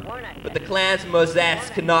ground. But the clans of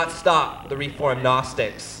Moses could not stop the reformed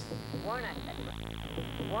Gnostics.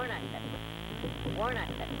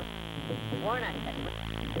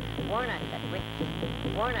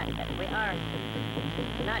 Warn us that we are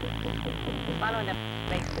not following the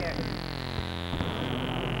Great Spirit.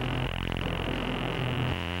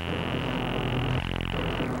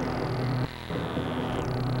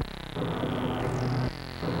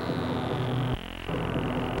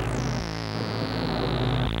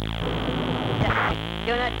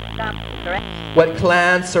 Do not stop, correct? What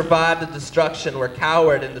clans survived the destruction were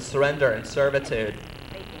cowered into surrender and servitude.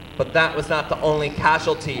 But that was not the only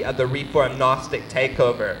casualty of the reformed Gnostic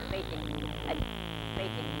takeover.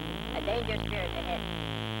 A dangerous spirit ahead.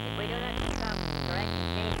 If we do not stop, correct,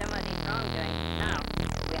 and change some of these wrongs. wrongdoing. Now,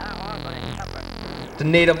 we are all going to suffer. The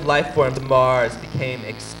native life forms of Mars became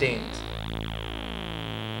extinct.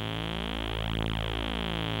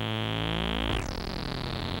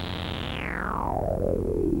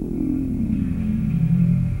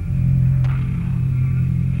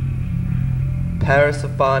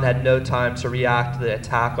 Persephone had no time to react to the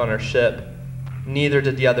attack on her ship. Neither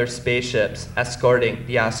did the other spaceships escorting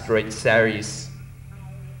the asteroid Ceres.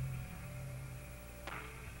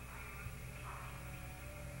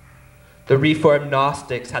 The reformed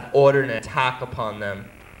Gnostics had ordered an attack upon them.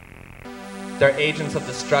 Their agents of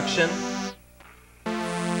destruction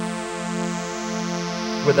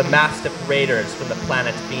were the mastiff raiders from the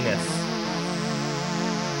planet Venus.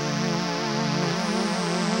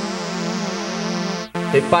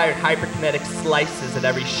 They fired hyperkinetic slices at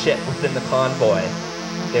every ship within the convoy.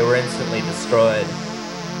 They were instantly destroyed.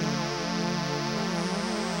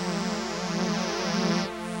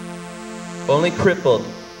 Only crippled,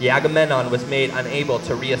 the Agamemnon was made unable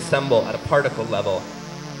to reassemble at a particle level.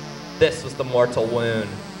 This was the mortal wound.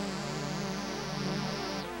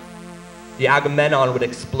 The Agamemnon would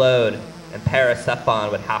explode, and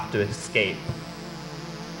Persephone would have to escape.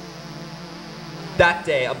 That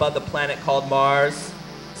day, above the planet called Mars,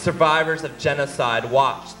 survivors of genocide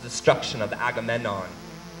watched the destruction of the Agamemnon.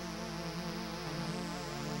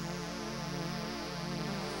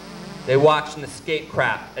 They watched an escape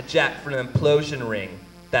craft eject from an implosion ring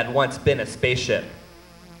that had once been a spaceship.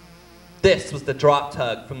 This was the drop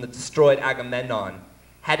tug from the destroyed Agamemnon,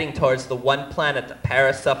 heading towards the one planet that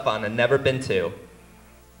Persephone had never been to,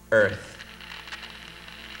 Earth.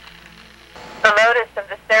 The lotus of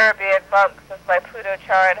the Cerebian monks of my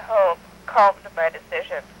Pluto-Charan home calmed my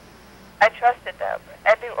decision. I trusted them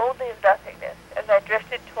and knew only of nothingness as I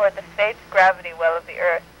drifted toward the faint gravity well of the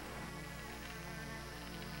Earth.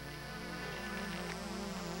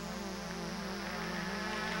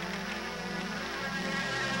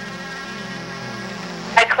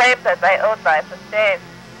 I claimed that my own life was saved,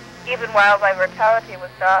 even while my mortality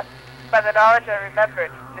was not, by the knowledge I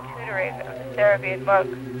remembered from the tutoring of the Cerebian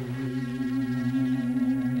monks.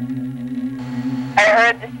 I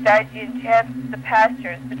heard the Stygian chants of the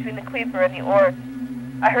pastures between the Kleeper and the Ord.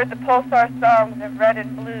 I heard the pulsar songs of red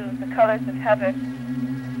and blue, the colors of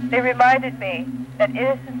heaven. They reminded me that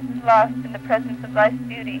innocence is lost in the presence of life's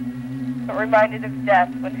beauty, but reminded of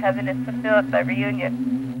death when heaven is fulfilled by reunion.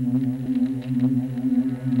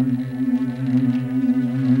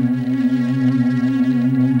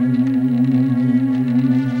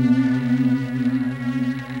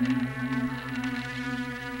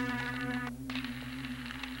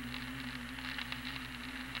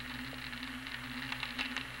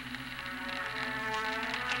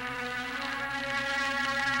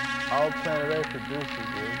 All planet Earth produces is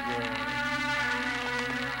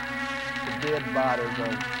the dead bodies of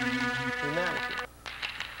humanity.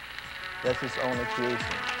 That's its only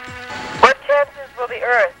creation. What chances will the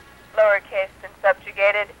Earth, lowercase and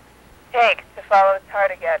subjugated, take to follow its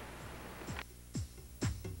heart again?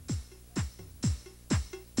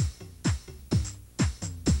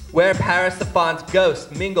 Where Persephone's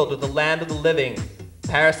ghost mingled with the land of the living,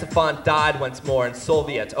 Persephone died once more in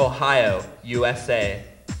Soviet Ohio, USA.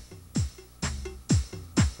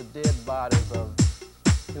 The dead bodies of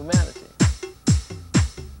humanity.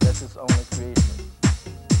 That's its only creation.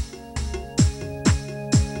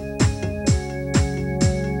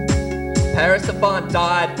 Persephone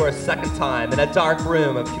died for a second time in a dark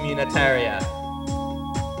room of Communitaria.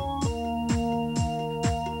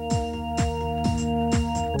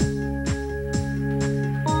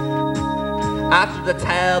 After the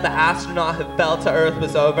tale the astronaut who fell to Earth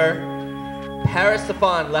was over,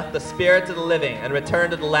 Persephone left the spirits of the living and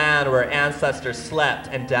returned to the land where her ancestors slept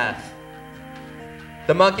in death.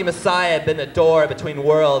 The monkey Messiah had been a door between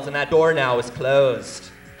worlds, and that door now was closed.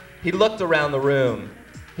 He looked around the room.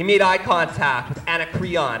 He made eye contact with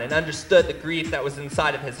Anacreon and understood the grief that was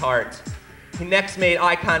inside of his heart. He next made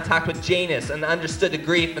eye contact with Janus and understood the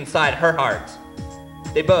grief inside her heart.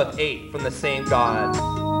 They both ate from the same god.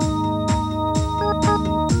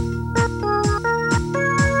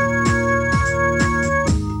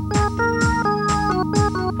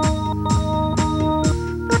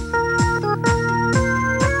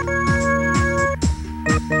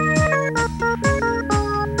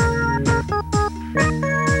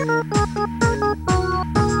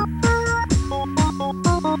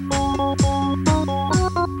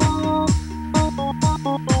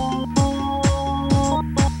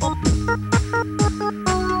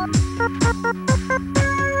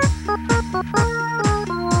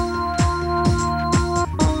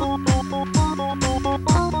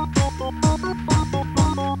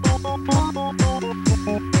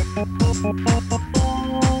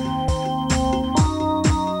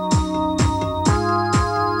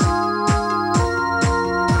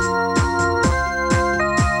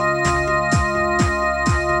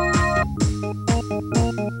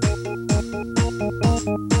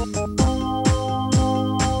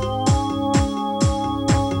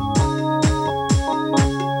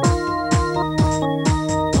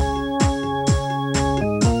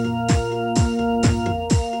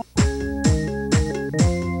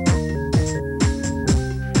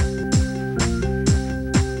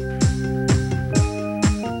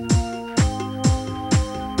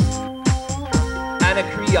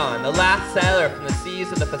 Anacreon, the last sailor from the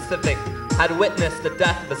seas of the Pacific, had witnessed the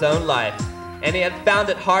death of his own life, and he had found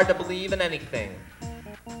it hard to believe in anything.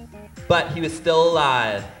 But he was still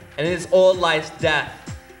alive, and in his old life's death,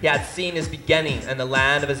 he had seen his beginning in the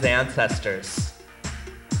land of his ancestors.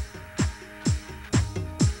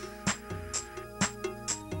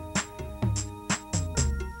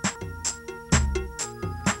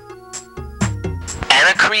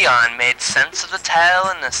 Anacreon made sense of the tale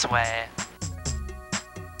in this way.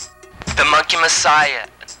 The monkey messiah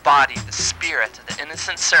embodied the spirit of the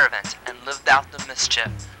innocent servant and lived out the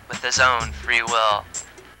mischief with his own free will.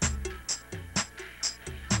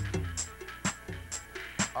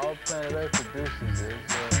 All planet Earth produces is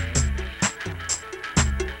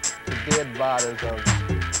the dead bodies of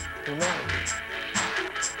humanity.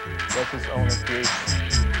 That's its only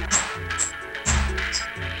creation.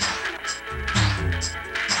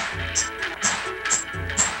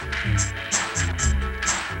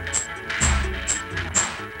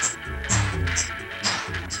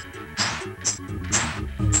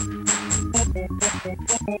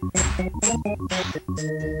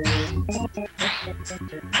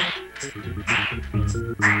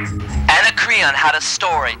 Anacreon had a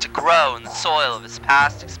story to grow in the soil of his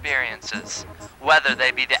past experiences, whether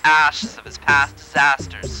they be the ashes of his past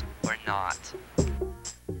disasters or not.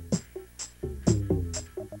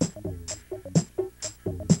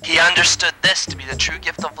 He understood this to be the true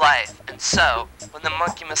gift of life, and so, when the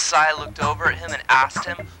monkey messiah looked over at him and asked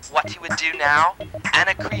him what he would do now,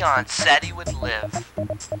 Anacreon said he would live.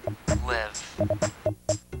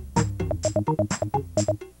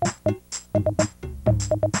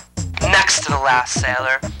 Next to the last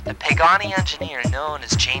sailor, the Pagani engineer known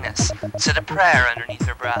as Janus said a prayer underneath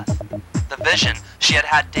her breath. The vision she had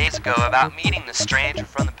had days ago about meeting the stranger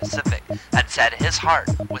from the Pacific had said his heart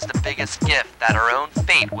was the biggest gift that her own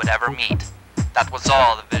fate would ever meet. That was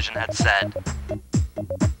all the vision had said.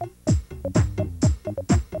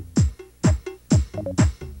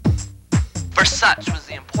 For such was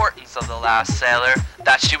the importance of the last sailor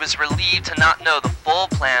that she was relieved to not know the full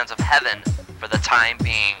plans of heaven for the time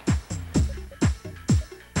being.